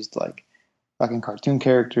them used like fucking cartoon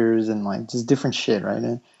characters and like just different shit, right?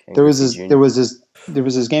 And there was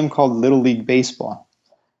this game called Little League Baseball.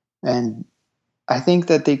 And I think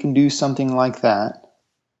that they can do something like that,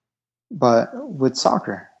 but with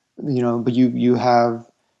soccer, but you have,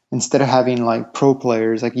 instead of having like pro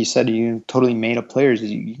players, like you said, you totally made up players,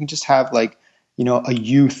 you can just have like, a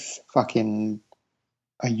youth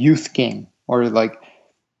game, or like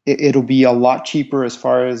it'll be a lot cheaper as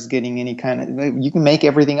far as getting any kind of, you can make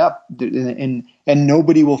everything up, and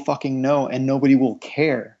nobody will fucking know, and nobody will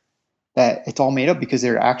care that it's all made up, because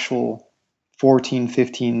they're actual 14,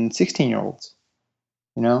 15, 16-year-olds,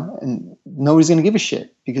 and nobody's going to give a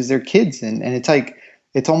shit because they're kids. And it's like,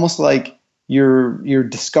 it's almost like you're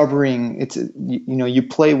discovering, you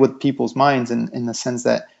play with people's minds in the sense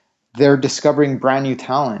that they're discovering brand new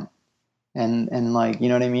talent. And like, you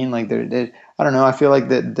know what I mean? Like I don't know. I feel like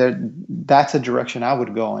that's a direction I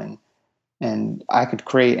would go in, and I could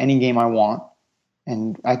create any game I want,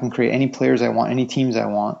 and I can create any players I want, any teams I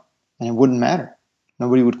want, and it wouldn't matter.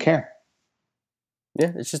 Nobody would care.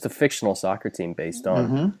 Yeah, it's just a fictional soccer team based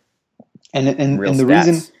on and real the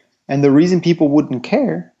stats. the reason people wouldn't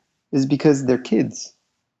care is because they're kids.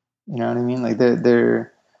 You know what I mean? Like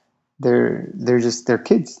they're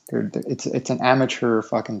kids. It's an amateur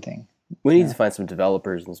fucking thing. We need to find some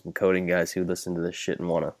developers and some coding guys who listen to this shit and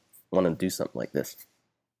want to do something like this,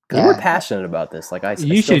 because we're passionate about this. Like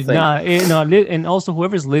you should not, and also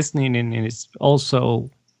whoever's listening and is also,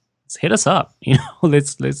 hit us up.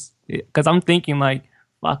 Let's. Because I'm thinking, like,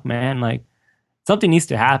 fuck, man, like something needs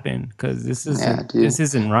to happen, because this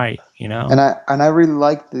isn't right, And I really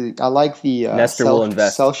like the Nestor will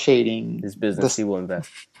invest. Cell shading. His business, he will invest.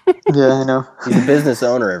 Yeah, I know. He's a business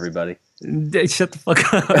owner, everybody. Shut the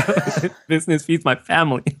fuck up. Business feeds my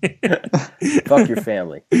family. Fuck your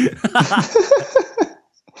family.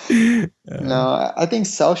 No, I think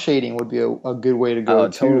cell shading would be a good way to go. I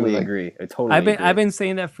totally agree. I've been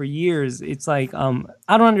saying that for years. It's like I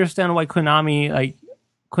don't understand why Konami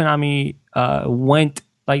went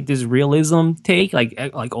like this realism take,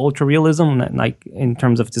 like ultra realism, like in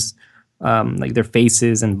terms of just like their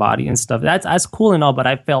faces and body and stuff. That's cool and all, but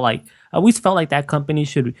I always felt like that company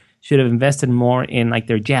should have invested more in like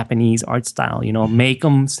their Japanese art style. Make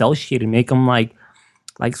them cell shaded, make them like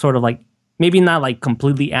sort of like maybe not like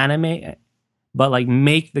completely anime, but like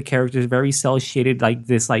make the characters very cell shaded, like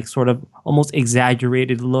this like sort of almost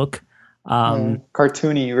exaggerated look.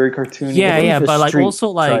 Cartoony, very cartoony. Yeah, but like Street also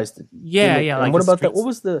like tries to yeah. And Like what the about that? streets. What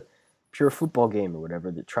was the Pure Football game or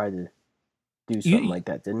whatever that tried to do something like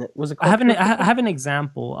that? Didn't it? Was it? I have called I have an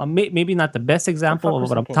example. Maybe not the best example fuck of was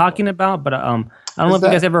what the I'm game talking called? about, but I don't know if you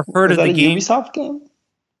guys ever heard of that the a game. Ubisoft game?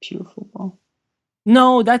 Pure Football.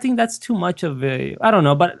 No, I think that's too much of a. I don't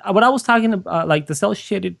know, but what I was talking about, like the cell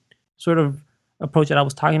shaded sort of approach that I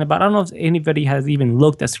was talking about. I don't know if anybody has even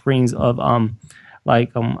looked at screens of Auto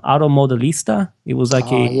Modelista. It was like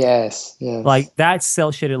yes. like that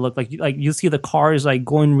cell shaded look. Like you see the cars like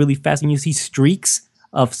going really fast, and you see streaks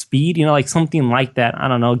of speed. You know, like something like that. I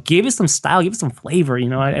don't know. Give it some style. Give it some flavor. You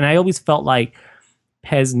know, and I always felt like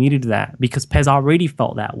PES needed that because PES already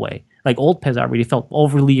felt that way. Like old PES already felt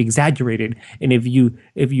overly exaggerated, and if you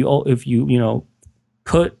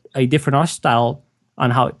put a different art style on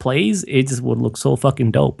how it plays, it just would look so fucking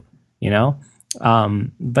dope, you know.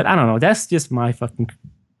 But I don't know. That's just my fucking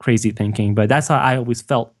crazy thinking. But that's how I always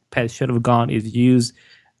felt PES should have gone: is use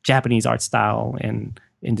Japanese art style and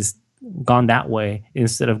just gone that way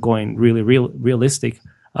instead of going really realistic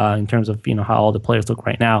in terms of how all the players look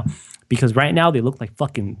right now. Because right now they look like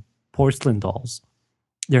fucking porcelain dolls.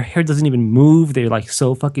 Their hair doesn't even move. They're like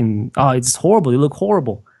so fucking. Oh, it's horrible. They look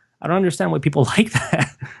horrible. I don't understand why people like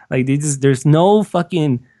that. Like there's no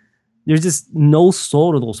fucking. There's just no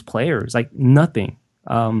soul to those players. Like nothing.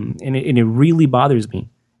 And it really bothers me.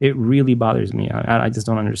 It really bothers me. I just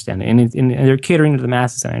don't understand it. And they're catering to the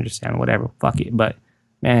masses. And I understand whatever. Fuck it. But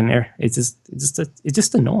man, it's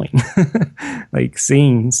just annoying. Like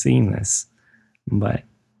seeing this. But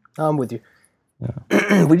I'm with you.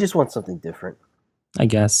 Yeah. We just want something different, I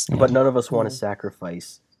guess. Yeah. But none of us want to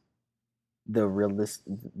sacrifice the realistic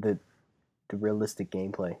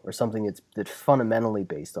gameplay or something that's fundamentally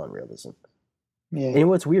based on realism. Yeah. And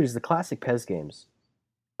what's weird is the classic PES games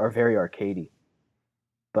are very arcadey,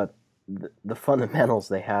 but the fundamentals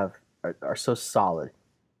they have are so solid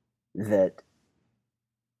that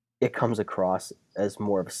it comes across as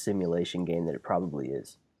more of a simulation game than it probably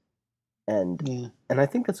is. And I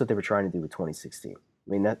think that's what they were trying to do with 2016. I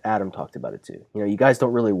mean, that Adam talked about it too. You guys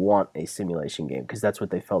don't really want a simulation game because that's what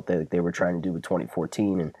they felt they were trying to do with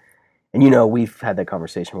 2014. And we've had that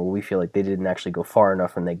conversation where we feel like they didn't actually go far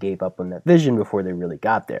enough and they gave up on that vision before they really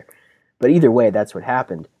got there. But either way, that's what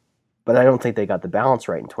happened. But I don't think they got the balance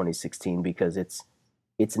right in 2016 because it's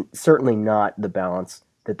certainly not the balance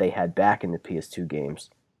that they had back in the PS2 games,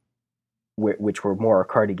 which were more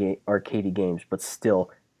arcadey games, but still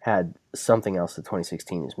had something else that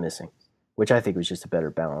 2016 is missing, which I think was just a better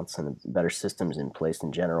balance and better systems in place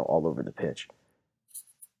in general all over the pitch.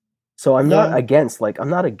 So I'm not against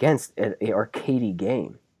an arcadey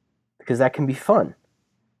game because that can be fun.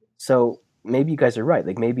 So maybe you guys are right.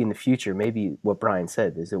 Like maybe in the future, maybe what Brian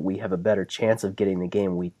said is that we have a better chance of getting the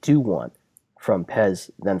game we do want from PES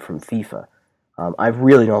than from FIFA. I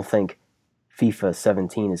really don't think FIFA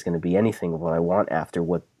 17 is going to be anything of what I want after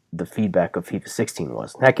what the feedback of FIFA 16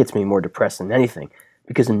 was. That gets me more depressed than anything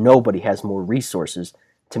because nobody has more resources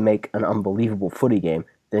to make an unbelievable footy game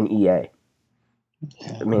than EA.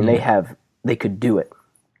 I mean, they could do it.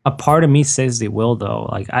 A part of me says they will, though.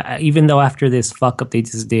 Like, even though after this fuck up they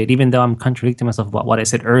just did, even though I'm contradicting myself about what I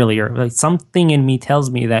said earlier, like something in me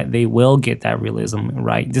tells me that they will get that realism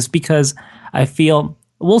right. Just because I feel,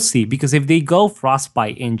 we'll see. Because if they go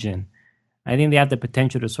Frostbite engine, I think they have the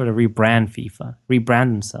potential to sort of rebrand FIFA,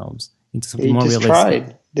 rebrand themselves into something more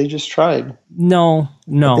realistic. They just tried. No.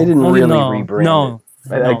 But they didn't really rebrand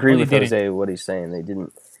it. I agree with Jose Jose what he's saying. They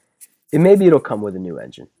didn't. Maybe it'll come with a new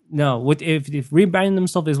engine. No, if rebranding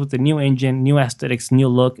themselves is with the new engine, new aesthetics, new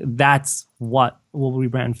look, that's what will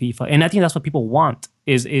rebrand FIFA. And I think that's what people want.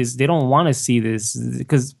 Is they don't want to see this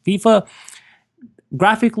because FIFA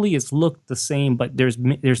graphically it's looked the same, but there's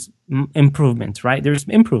improvements, right? There's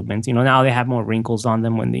improvements. Now they have more wrinkles on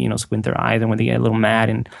them when they squint their eyes and when they get a little mad,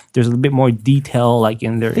 and there's a bit more detail like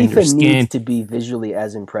in their skin. FIFA needs to be visually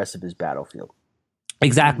as impressive as Battlefield.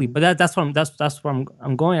 Exactly, but that's what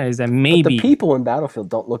I'm going at is that maybe but the people in Battlefield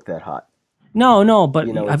don't look that hot. No, but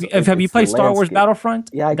have you played Star Wars Battlefront?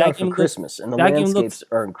 Yeah, I got it for Christmas, and the landscapes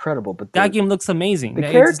are incredible. But that game looks amazing. The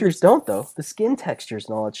characters don't though. The skin textures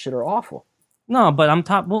and all that shit are awful. No, but I'm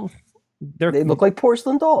top. Well, they look like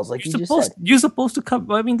porcelain dolls, like you just said. You're supposed to come.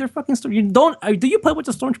 I mean, they're fucking. You don't. Do you play with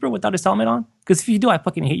the Stormtrooper without his helmet on? Because if you do, I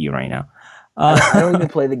fucking hate you right now. I don't even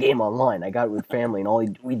play the game online. I got it with family, and all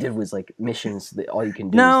we did was like missions. That all you can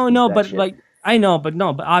do. But shit. Like I know, but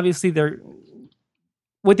obviously they're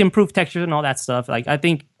with improved textures and all that stuff. Like I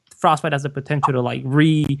think Frostbite has the potential to like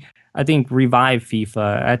revive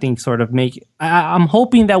FIFA. I think sort of make. I'm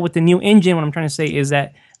hoping that with the new engine, what I'm trying to say is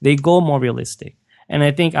that they go more realistic. And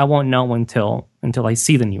I think I won't know until I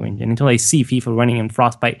see the new engine, until I see FIFA running in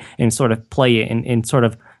Frostbite and sort of play it, and sort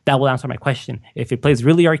of that will answer my question. If it plays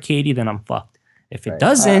really arcadey, then I'm fucked. If it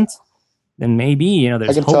doesn't, then maybe there's.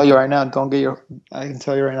 I can tell you right now, don't get your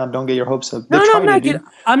hopes up. No, I'm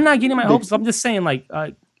not getting my hopes up. I'm just saying, like,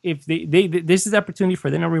 if they this is the opportunity for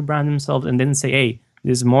them to rebrand themselves and then say, hey,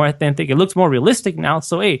 this is more authentic. It looks more realistic now.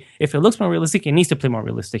 So, hey, if it looks more realistic, it needs to play more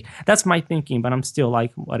realistic. That's my thinking, but I'm still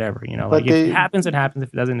like, whatever, Like, if it happens, it happens. If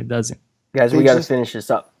it doesn't, it doesn't. Guys, we got to finish this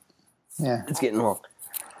up. Yeah. It's getting long.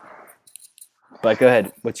 But go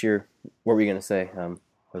ahead. What were you going to say,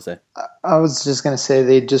 Jose? I was just going to say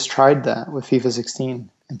they just tried that with FIFA 16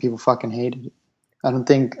 and people fucking hated it. I don't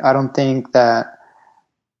think that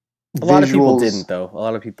a lot of people didn't, though. A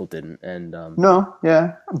lot of people didn't. And no,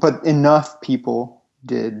 yeah. But enough people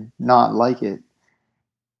did not like it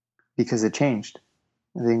because it changed.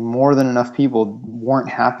 I think more than enough people weren't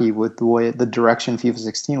happy with the direction FIFA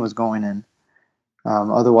 16 was going in.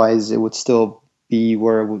 Otherwise, it would still be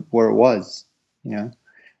where it was,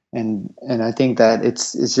 And I think that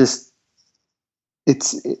it's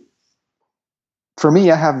for me.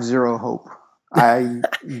 I have zero hope.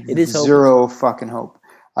 It is zero fucking hope.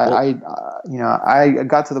 I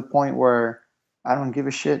got to the point where I don't give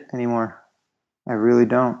a shit anymore. I really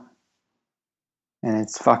don't. And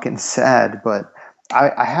it's fucking sad, but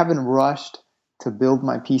I haven't rushed to build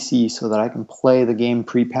my PC so that I can play the game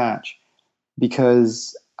pre-patch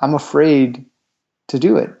because I'm afraid to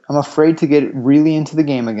do it. I'm afraid to get really into the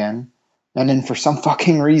game again. And then for some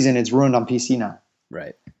fucking reason, it's ruined on PC now.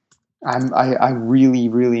 Right. I really,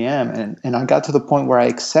 really am. And I got to the point where I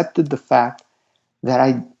accepted the fact that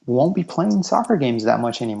I won't be playing soccer games that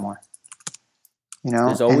much anymore.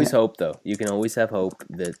 There's always hope, though. You can always have hope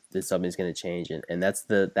that something's going to change, and that's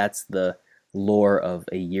the lore of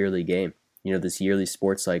a yearly game. This yearly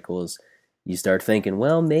sports cycle is you start thinking,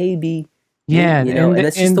 well, maybe, and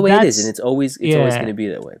that's just the way it is, and it's always going to be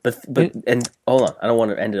that way. But hold on, I don't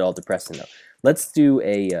want to end it all depressing though. Let's do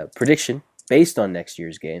a prediction based on next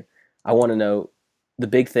year's game. I want to know. The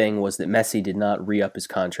big thing was that Messi did not re-up his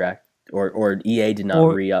contract. Or EA did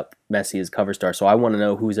not re-up Messi as cover star. So I want to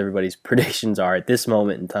know whose everybody's predictions are at this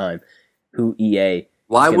moment in time. Who EA?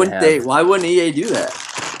 Why wouldn't EA do that?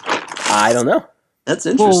 I don't know. That's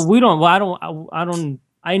interesting. Well, we don't. Well, I don't.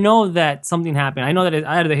 I know that something happened. I know that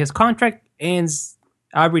either his contract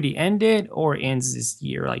already ended or ends this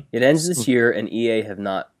year. Like it ends this year, and EA have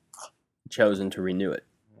not chosen to renew it.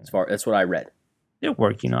 That's what I read. They're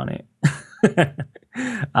working on it.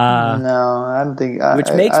 No, I don't think.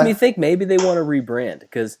 Which makes me think maybe they want to rebrand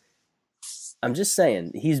because I'm just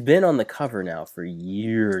saying he's been on the cover now for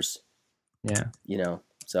years. Yeah,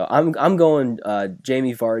 So I'm going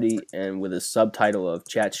Jamie Vardy and with a subtitle of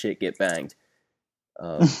 "Chat shit get banged."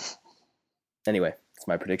 Anyway, it's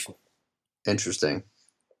my prediction. Interesting.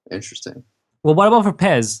 Well, what about for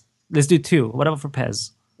Pez? Let's do two. What about for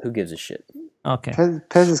Pez? Who gives a shit? Okay.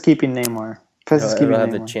 Pez is keeping Neymar. He'll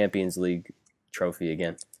have the Champions League trophy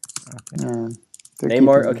again. Okay.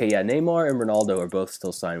 Neymar, Neymar and Ronaldo are both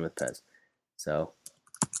still signed with Pez. So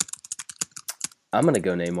I'm going to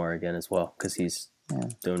go Neymar again as well because he's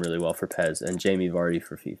doing really well for Pez and Jamie Vardy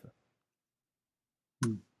for FIFA.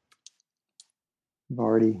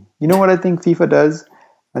 Vardy. You know what I think FIFA does?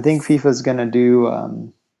 I think FIFA's going to do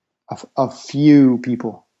a few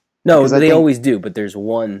people. No, they always do, but there's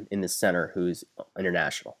one in the center who's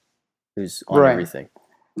international, who's on everything.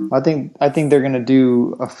 I think they're gonna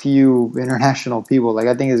do a few international people. Like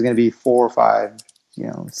I think it's gonna be 4 or 5.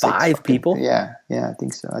 5 people. Yeah, I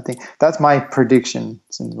think so. I think that's my prediction.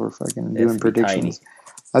 Since we're fucking doing predictions, tiny.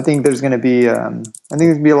 I think there's gonna be. A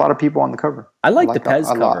lot of people on the cover. I like the Pez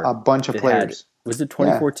cover. A bunch of players. Was it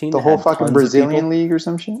 2014? The whole fucking Brazilian league or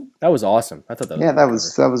some shit. That was awesome. I thought that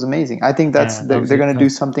was that was amazing. I think they're gonna do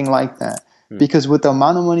something like that because with the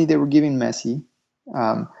amount of money they were giving Messi.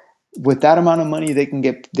 With that amount of money, they can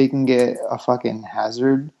get a fucking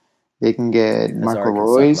Hazard, they can get Marco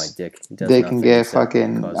Reus, they can get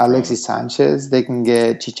fucking Alexis Sanchez, they can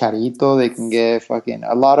get Chicharito, they can get fucking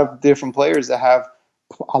a lot of different players that have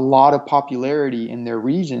a lot of popularity in their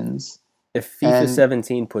regions. If FIFA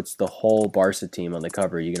 17 puts the whole Barca team on the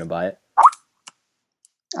cover, are you gonna buy it?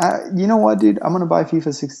 You know what, dude? I'm gonna buy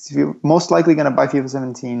FIFA 16. Most likely gonna buy FIFA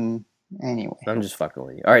 17. Anyway, I'm just fucking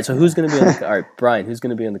with you. All right, so who's going to be on the all right, Brian, who's going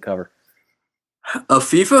to be on the cover? Of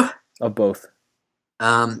FIFA? Of both.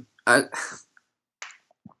 I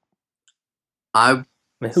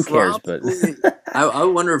mean, who cares? But I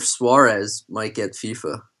wonder if Suarez might get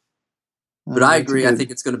FIFA. But I That's agree. I good.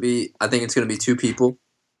 think it's going to be two people.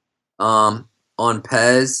 On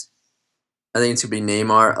Pez, I think it's going to be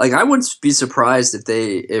Neymar. Like, I wouldn't be surprised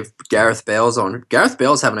if Gareth Bale's on. Gareth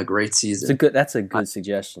Bale's having a great season. That's a good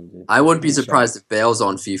suggestion, dude. I wouldn't be Good surprised shot. if Bale's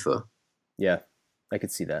on FIFA. Yeah, I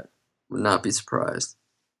could see that. Would not be surprised.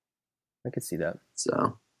 I could see that.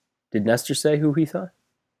 So, Did Nestor say who he thought?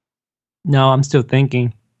 No, I'm still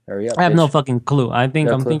thinking. Hurry up. I have no bitch. fucking clue. I think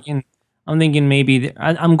No I'm clue. thinking maybe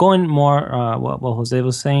I'm going more what Jose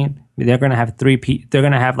was saying. They're gonna have they're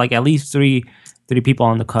gonna have like at least three people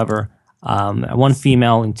on the cover. One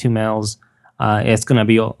female and two males. It's gonna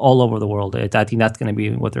be all over the world. I think that's gonna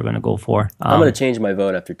be what they're gonna go for. I'm gonna change my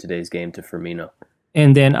vote after today's game to Firmino.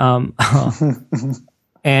 And then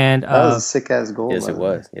and That was a sick ass goal. Yes, by it the way.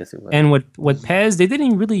 was. Yes, it was. and with Pez, they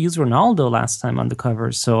didn't really use Ronaldo last time on the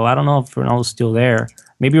cover, so I don't know if Ronaldo's still there.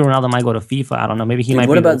 Maybe Ronaldo might go to FIFA. I don't know. Maybe he Dude, might.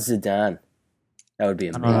 what be about Zidane? That would be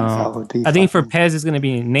I don't amazing. know. That would be I think for fucking- Pez, it's gonna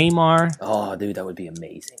be Neymar. Oh, dude, that would be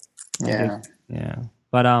amazing. Yeah. Yeah,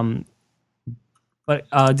 but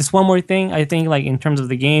just one more thing. I think like in terms of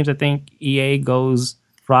the games, I think EA goes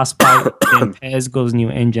Frostbite and Pez goes New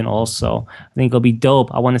Engine also. I think it'll be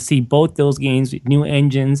dope. I want to see both those games with new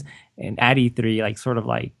engines and at E3, like sort of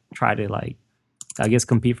like try to like I guess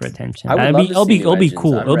compete for attention. I would love to It'll see be new it'll be engines.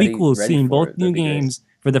 cool. I'm It'll be ready- cool ready seeing for both it. new That'd be great. games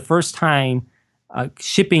for the first time.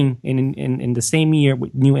 Shipping in the same year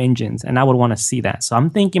with new engines, and I would want to see that. So I'm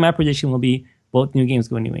thinking my prediction will be both new games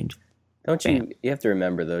go new engine. Don't you? You have to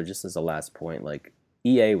remember though, just as a last point, like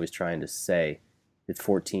EA was trying to say that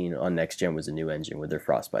 14 on next gen was a new engine with their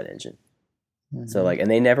Frostbite engine. So like,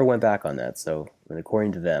 and they never went back on that. So, and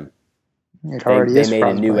according to them, It they, already they is made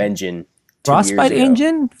a new Frostbite. engine. 2 years Frostbite ago.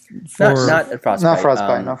 engine for Not a Frostbite. Not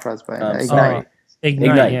Frostbite, not Frostbite. Ignite. Sorry.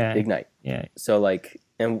 Ignite, yeah, Ignite. yeah. So like,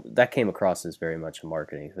 and that came across as very much a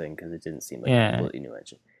marketing thing because it didn't seem like Yeah. a completely new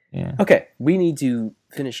engine. Yeah. Okay, we need to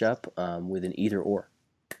finish up with an either or,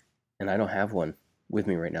 and I don't have one with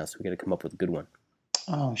me right now, so we got to come up with a good one.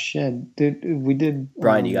 Oh shit, dude, we did.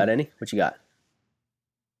 Brian, you got any? What you got?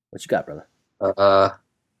 What you got, brother?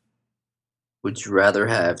 would you rather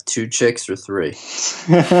have 2 chicks or 3?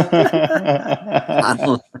 I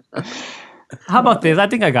don't. How about this? I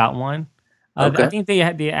think I got one. Okay. I think they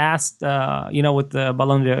asked with the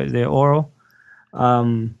Ballon d'Oro,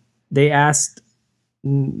 they asked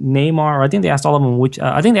Neymar. Or I think they asked all of them which.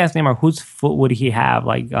 I think they asked Neymar whose foot would he have,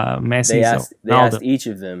 like Messi. They asked each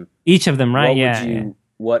of them. each of them, right? What Yeah. would you?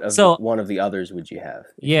 What of So- one of the others would you have?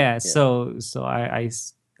 Yeah. So I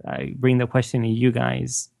bring the question to you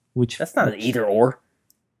guys. Which That's not an either or.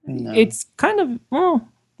 No. It's kind of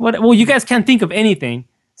well, you guys can't think of anything.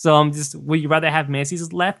 So I'm just. Would you rather have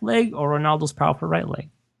Messi's left leg or Ronaldo's powerful right leg?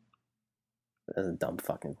 That's a dumb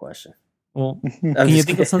fucking question. Well, I'm can you just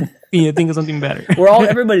think of kidding. something? Can you think of something better?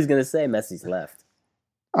 Everybody's gonna say Messi's left.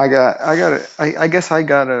 I guess I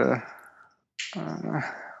got a.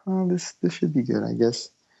 Well, this should be good. I guess.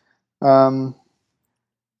 How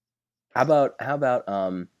about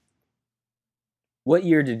what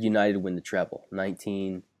year did United win the treble?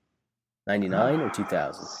 1999 or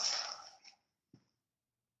 2000?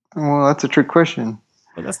 Well, that's a trick question.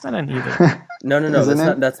 But that's not an either. No. Isn't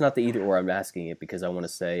it? That's not the either or. I'm asking it because I want to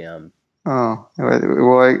say Oh,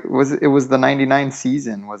 well, it was the '99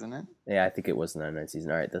 season, wasn't it? yeah, I think it was the 99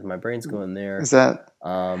 season. All right, my brain's going there. Is that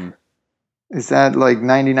like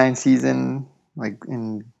 '99 season? Like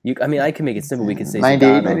in I mean, I can make it simple. We can say 98,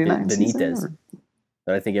 Zidane or 99 season, Benitez, or-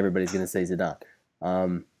 but I think everybody's gonna say Zidane.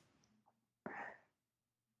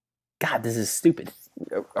 God, this is stupid.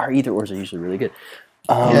 Our either ors are usually really good.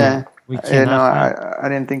 Yeah. We Yeah, cannot. no, I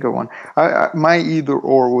didn't think of one. My either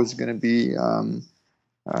or was gonna be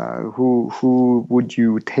who would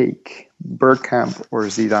you take, Bergkamp or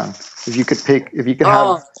Zidane? If you could pick, if you could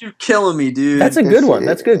Oh, have, you're killing me, dude. That's a good one.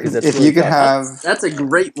 That's good because that's if really you could tough. have, That's a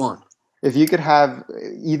great one. if you could have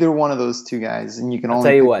either one of those two guys, and you can I'll only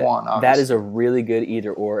tell you pick what, one. that Obviously. is a really good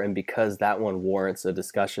either or, and because that one warrants a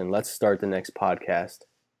discussion, let's start the next podcast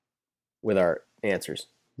with our answers.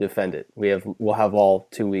 Defend it. We'll have all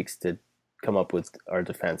 2 weeks to come up with our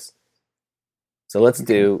defense. So let's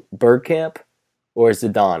do Bergkamp or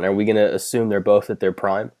Zidane. Are we going to assume they're both at their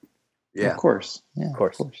prime? Yeah. Of course. Yeah, Of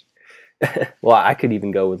course. Well, I could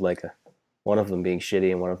even go with like one of them being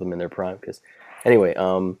shitty and one of them in their prime. Because anyway,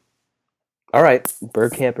 all right,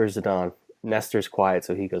 Bergkamp or Zidane. Nestor's quiet,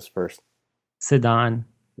 so he goes first. Zidane.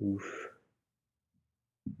 Oof.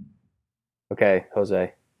 Okay,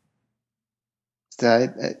 Jose.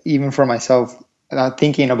 Even for myself,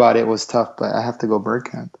 thinking about it was tough, but I have to go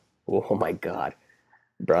Bergkamp. Oh my God,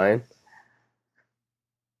 Brian.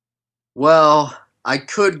 Well, I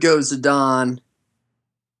could go Zidane,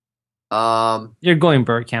 You're going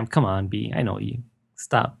Bergkamp. Come on, B. I know you.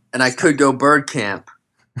 Stop. And I could go Bergkamp.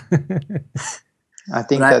 I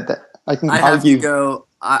think But I can I have argue. to go.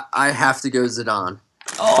 I have to go Zidane.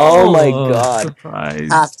 Oh my God. Surprise.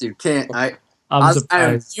 Have to. Can't. I'm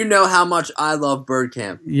surprised. You know how much I love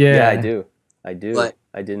Bergkamp. Yeah, I do. But-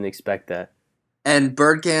 I didn't expect that. And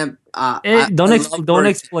Bergkamp. Don't Bergkamp.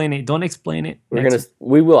 explain it. Don't explain it.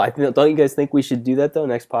 We will. Don't you guys think we should do that though?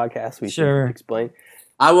 Next podcast, we Sure. should explain.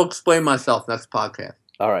 I will explain myself next podcast.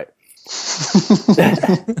 All right.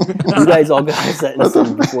 You guys all got a sentence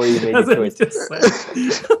in before you made That's your what choice. you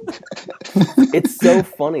just said. It's so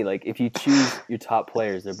funny. Like if you choose your top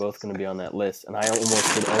players, they're both going to be on that list, and I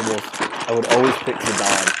would always pick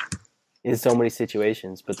Zidane in so many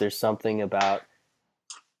situations. But there's something about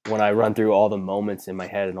when I run through all the moments in my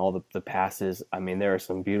head and all the passes. I mean, there are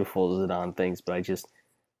some beautiful Zidane things, but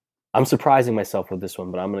I'm surprising myself with this one.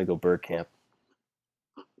 But I'm going to go Bergkamp,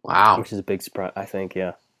 Wow. which is a big surprise. I think,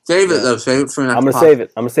 yeah. Save it though. Save it for next. I'm gonna save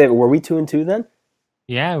it. I'm gonna save it. Were we 2-2 then?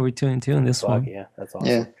 Yeah, we're 2-2 in this Fuck one. yeah, that's awesome.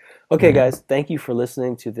 Yeah. Okay, Yeah. guys, thank you for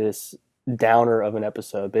listening to this downer of an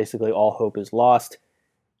episode. Basically, all hope is lost.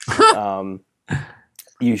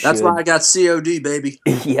 You should. That's why I got COD, baby.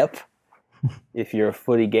 Yep. If you're a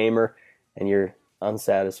footy gamer and you're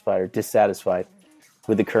unsatisfied or dissatisfied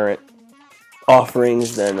with the current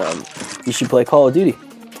offerings, then you should play Call of Duty.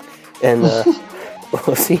 And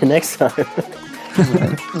we'll see you next time.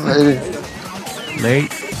 Later.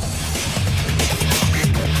 Late.